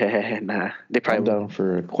 Nah, they probably down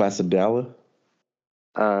for Quesadilla.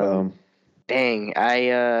 Dang,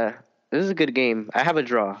 this is a good game. I have a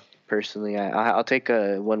draw personally. I'll take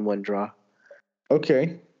a 1-1 draw.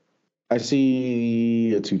 Okay, I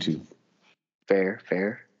see a 2-2.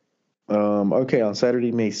 Fair. Okay, on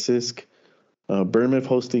Saturday, May 6th, Bournemouth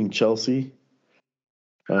hosting Chelsea.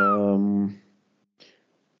 I'll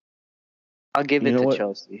give it to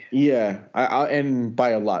Chelsea. Yeah, I and by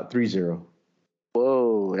a lot, 3-0.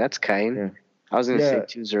 Whoa, that's kind. Yeah. I was going to say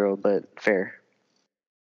 2-0, but fair.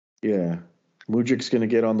 Yeah. Mudrik's going to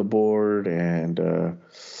get on the board, and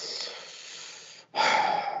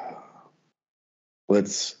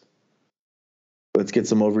let's get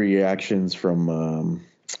some overreactions from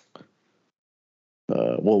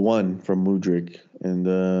one from Mudryk, and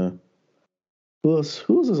who else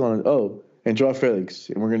is on it? Oh, and Joao Felix,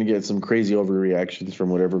 and we're going to get some crazy overreactions from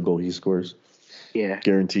whatever goal he scores. Yeah.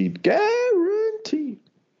 Guaranteed.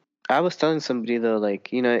 I was telling somebody though, like,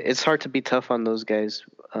 it's hard to be tough on those guys.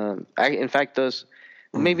 In fact, those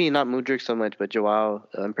maybe not Mudryk so much, but Joao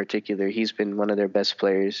in particular, he's been one of their best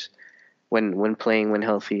players when playing, when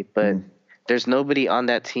healthy. But there's nobody on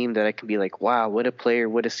that team that I can be like, wow, what a player,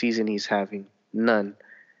 what a season he's having. None.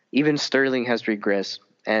 Even Sterling has regressed.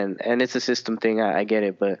 And it's a system thing. I get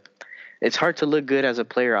it, but it's hard to look good as a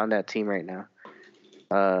player on that team right now.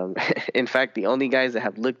 In fact, the only guys that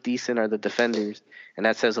have looked decent are the defenders, and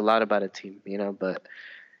that says a lot about a team, But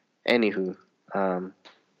anywho,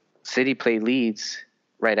 City play Leeds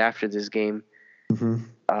right after this game. Mm-hmm.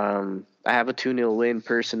 I have a 2-0 win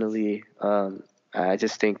personally. I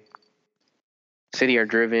just think City are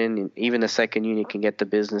driven. Even the second unit can get the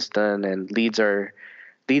business done, and Leeds are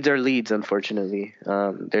Leeds. Unfortunately,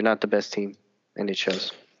 they're not the best team, and it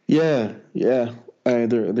shows. Yeah.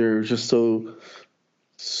 They're just so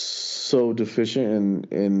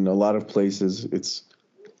deficient in a lot of places. It's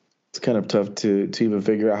kind of tough to even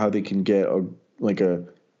figure out how they can get a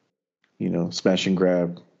smash and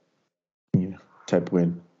grab type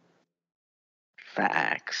win.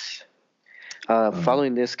 Facts.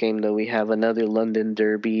 Following this game, though, we have another London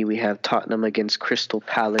derby. We have Tottenham against Crystal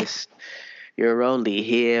Palace. You're only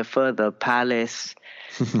here for the Palace.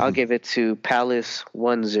 I'll give it to Palace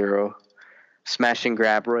 1-0. Smash and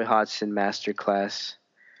grab, Roy Hodgson masterclass.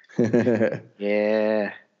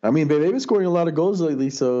 Yeah. I mean, they've been scoring a lot of goals lately,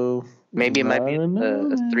 so maybe it might be a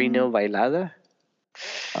 3-0 bailada.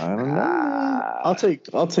 I don't know.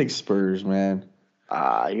 I'll take Spurs, man.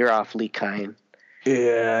 You're awfully kind.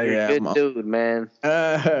 Yeah, You're a good dude, man.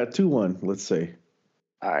 2-1, let's say.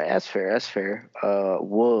 All right, that's fair.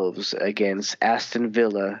 Wolves against Aston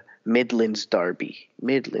Villa, Midlands Derby.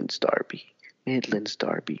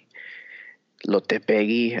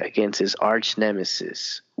 Lopetegui against his arch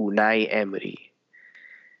nemesis, Unai Emery.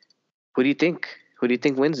 Who do you think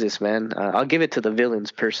wins this, man? I'll give it to the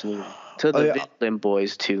villains personally. To the villain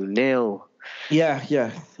boys 2-0.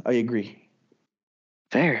 Yeah, I agree.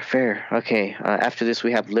 Fair. Okay. After this,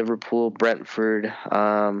 we have Liverpool, Brentford.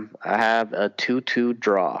 I have a 2-2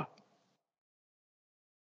 draw.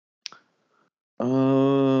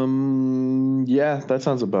 Yeah, that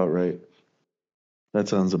sounds about right.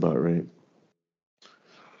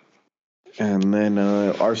 And then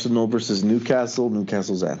Arsenal versus Newcastle.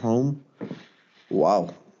 Newcastle's at home.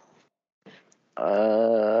 Wow.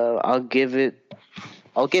 I'll give it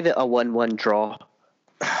a 1-1 draw.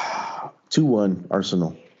 2-1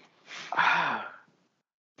 Arsenal.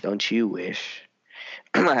 Don't you wish?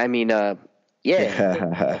 I mean, yeah.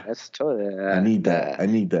 That's totally. I need that.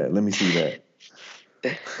 Let me see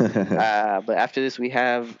that. But after this, we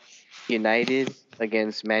have United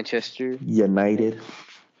against Manchester United.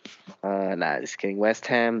 Just kidding. West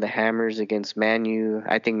Ham, the Hammers against Man U.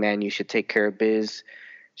 I think Man U should take care of biz.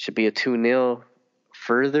 Should be a 2-0,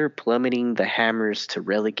 further plummeting the Hammers to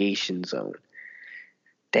relegation zone.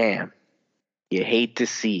 Damn. You hate to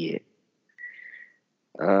see it.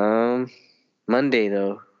 Monday,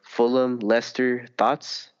 though. Fulham, Leicester.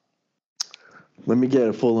 Thoughts? Let me get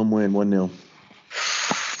a Fulham win, 1-0.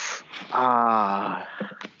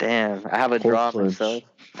 Damn. I have a draw myself.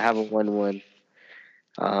 I have a 1-1.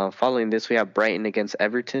 Following this, we have Brighton against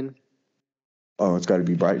Everton. Oh, it's got to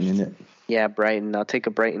be Brighton, isn't it? Yeah, Brighton. I'll take a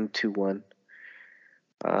Brighton 2-1.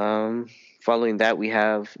 Following that, we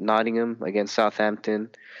have Nottingham against Southampton.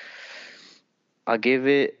 I'll give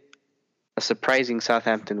it a surprising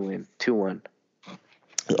Southampton win, 2-1.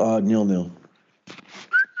 0-0.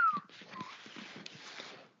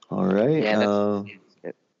 All right. Yeah, all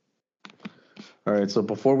right. So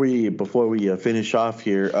before we finish off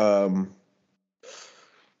here,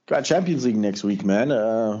 got Champions League next week, man.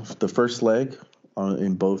 The first leg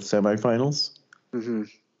in both semifinals. Mm-hmm.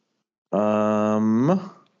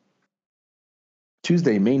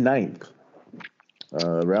 Tuesday, May 9th.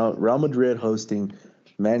 Real Madrid hosting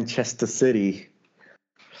Manchester City.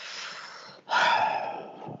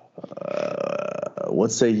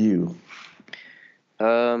 What say you?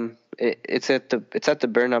 It's at the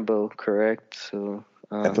Bernabeu, correct? So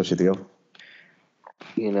Atletico.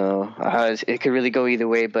 It could really go either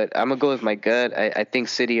way, but I'm gonna go with my gut. I think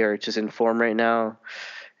City are just in form right now,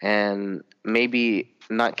 and maybe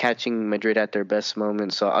not catching Madrid at their best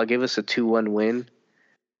moment. So I'll give us a 2-1 win,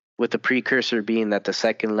 with the precursor being that the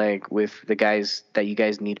second leg with the guys that you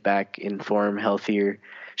guys need back in form, healthier,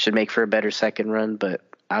 should make for a better second run. But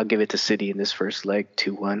I'll give it to City in this first leg,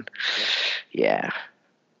 2-1. Yeah.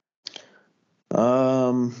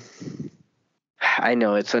 I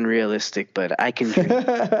know it's unrealistic, but I can dream.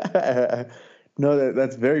 No,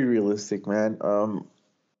 that's very realistic, man.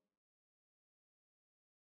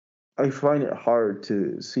 I find it hard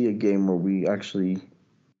to see a game where we actually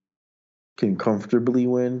can comfortably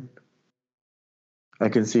win. I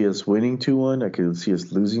can see us winning 2-1. I can see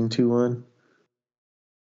us losing 2-1.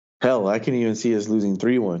 Hell, I can even see us losing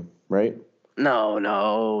 3-1, right? No.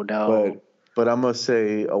 But I'm going to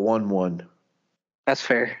say a 1-1. That's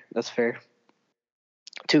fair.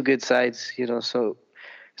 two good sides, so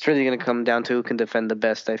it's really going to come down to who can defend the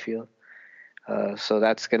best, I feel. So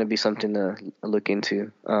that's going to be something to look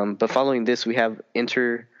into. But following this, we have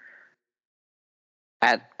Inter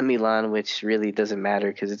at Milan, which really doesn't matter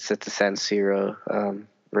because it's at the San Siro,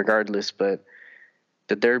 regardless. But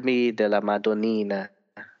the Derby de la Madonnina.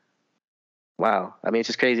 Wow. I mean, it's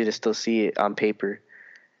just crazy to still see it on paper.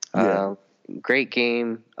 Yeah. Great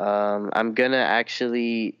game. I'm going to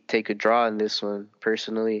actually take a draw in this one,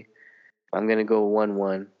 personally. I'm going to go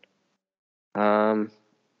 1-1.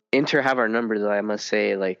 Inter have our number, though, I must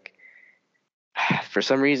say. Like, for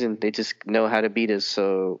some reason, they just know how to beat us.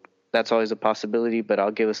 So that's always a possibility, but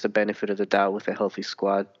I'll give us the benefit of the doubt with a healthy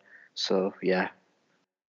squad. So, yeah.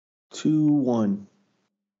 2-1.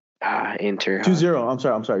 Inter.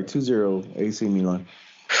 2-0. I'm sorry. 2-0 AC Milan.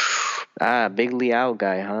 Big Leao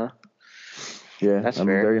guy, huh? Yeah, that's I'm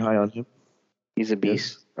fair. very high on him. He's a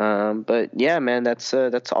beast. Yes. But yeah, man, that's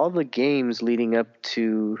all the games leading up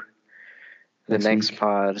to the next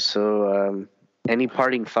pod. So, any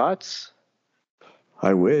parting thoughts?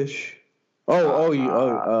 I wish.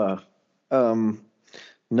 No.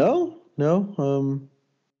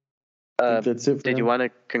 That's it for Did you want to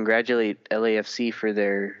congratulate LAFC for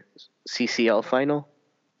their CCL final?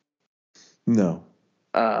 No.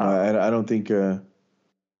 I don't think.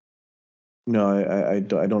 No, I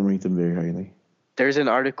don't rate them very highly. There's an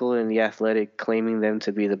article in The Athletic claiming them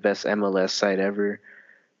to be the best MLS side ever.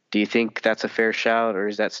 Do you think that's a fair shout, or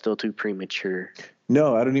is that still too premature?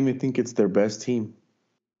 No, I don't even think it's their best team.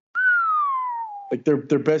 Like their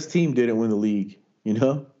best team didn't win the league, you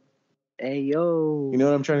know? Hey yo. You know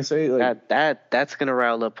what I'm trying to say? Like that's gonna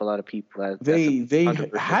rile up a lot of people. They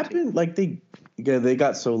happened like they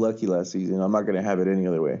got so lucky last season. I'm not gonna have it any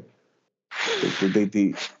other way.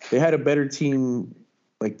 They had a better team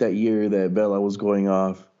like that year that Bella was going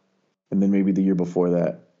off, and then maybe the year before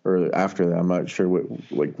that or after that. I'm not sure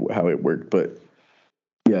how it worked, but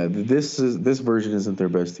yeah, this version isn't their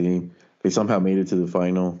best team. They somehow made it to the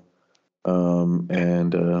final, well,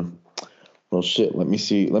 shit. Let me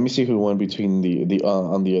see who won between the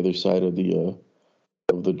on the other side of the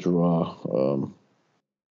draw.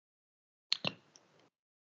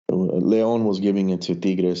 Leon was giving it to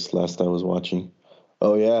Tigres last I was watching.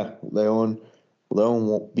 Oh yeah, Leon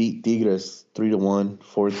beat Tigres 3-1,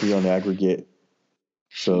 4-3 on aggregate.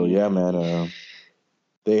 So yeah, man,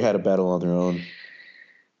 they had a battle on their own.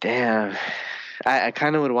 Damn, I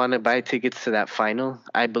kind of would want to buy tickets to that final.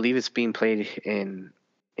 I believe it's being played in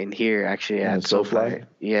here actually at SoFi.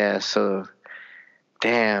 Yeah, so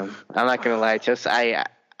damn, I'm not gonna lie,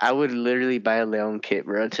 I would literally buy a Leon kit,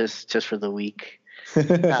 bro, just for the week.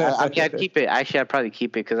 I'd keep it. Actually, I'd probably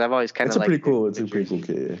keep it because I've always kind of liked it. It's a pretty cool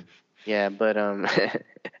kit. Yeah, but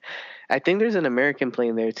I think there's an American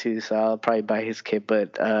playing there too, so I'll probably buy his kit.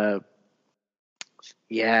 But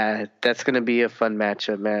yeah, that's gonna be a fun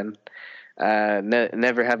matchup, man.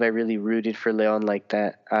 Never have I really rooted for Leon like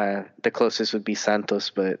that. The closest would be Santos,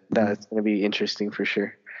 but that's gonna be interesting for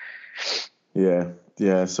sure. Yeah.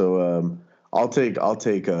 So I'll take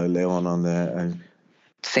Leon on that.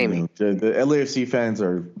 Same. The LAFC fans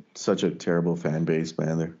are such a terrible fan base,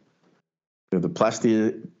 man. They're the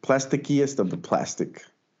plastikiest of the plastic.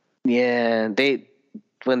 Yeah,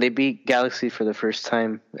 when they beat Galaxy for the first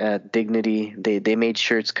time at Dignity, they made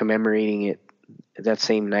shirts commemorating it that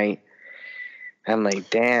same night. I'm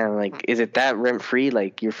like, damn, like, is it that rent free?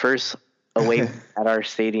 Like, your first away at our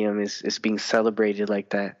stadium is being celebrated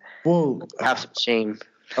like that. Well, have some shame.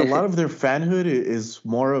 A lot of their fanhood is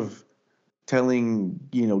more of telling,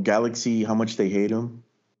 Galaxy how much they hate them,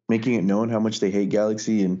 making it known how much they hate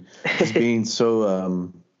Galaxy, and just being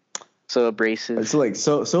so so abrasive. It's like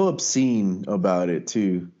so obscene about it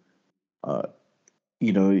too.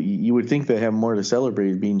 You would think they have more to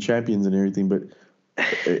celebrate being champions and everything, but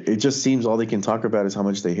it just seems all they can talk about is how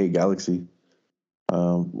much they hate Galaxy.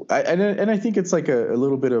 I think it's like a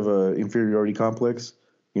little bit of a inferiority complex,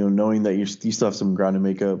 knowing that you still have some ground to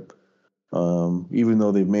make up. Even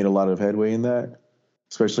though they've made a lot of headway in that,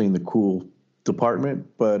 especially in the cool department.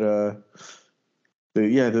 But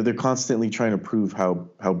they're constantly trying to prove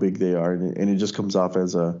how big they are, and it just comes off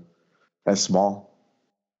as small.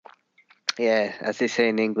 Yeah, as they say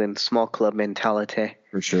in England, small club mentality.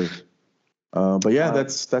 For sure. But yeah,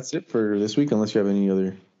 that's it for this week. Unless you have any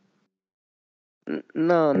other.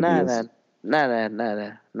 No, ideas.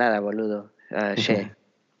 nada, boludo. Shit.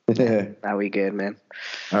 Now we good, man.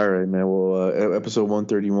 All right, man. Well, episode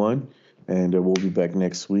 131, and we'll be back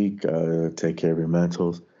next week. Take care of your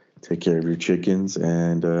mentals, take care of your chickens,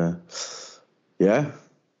 and yeah,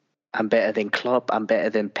 I'm better than Klopp. I'm better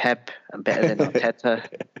than Pep. I'm better than Arteta.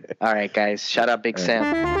 All right, guys. Shout out Big Sam.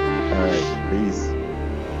 All right. Peace.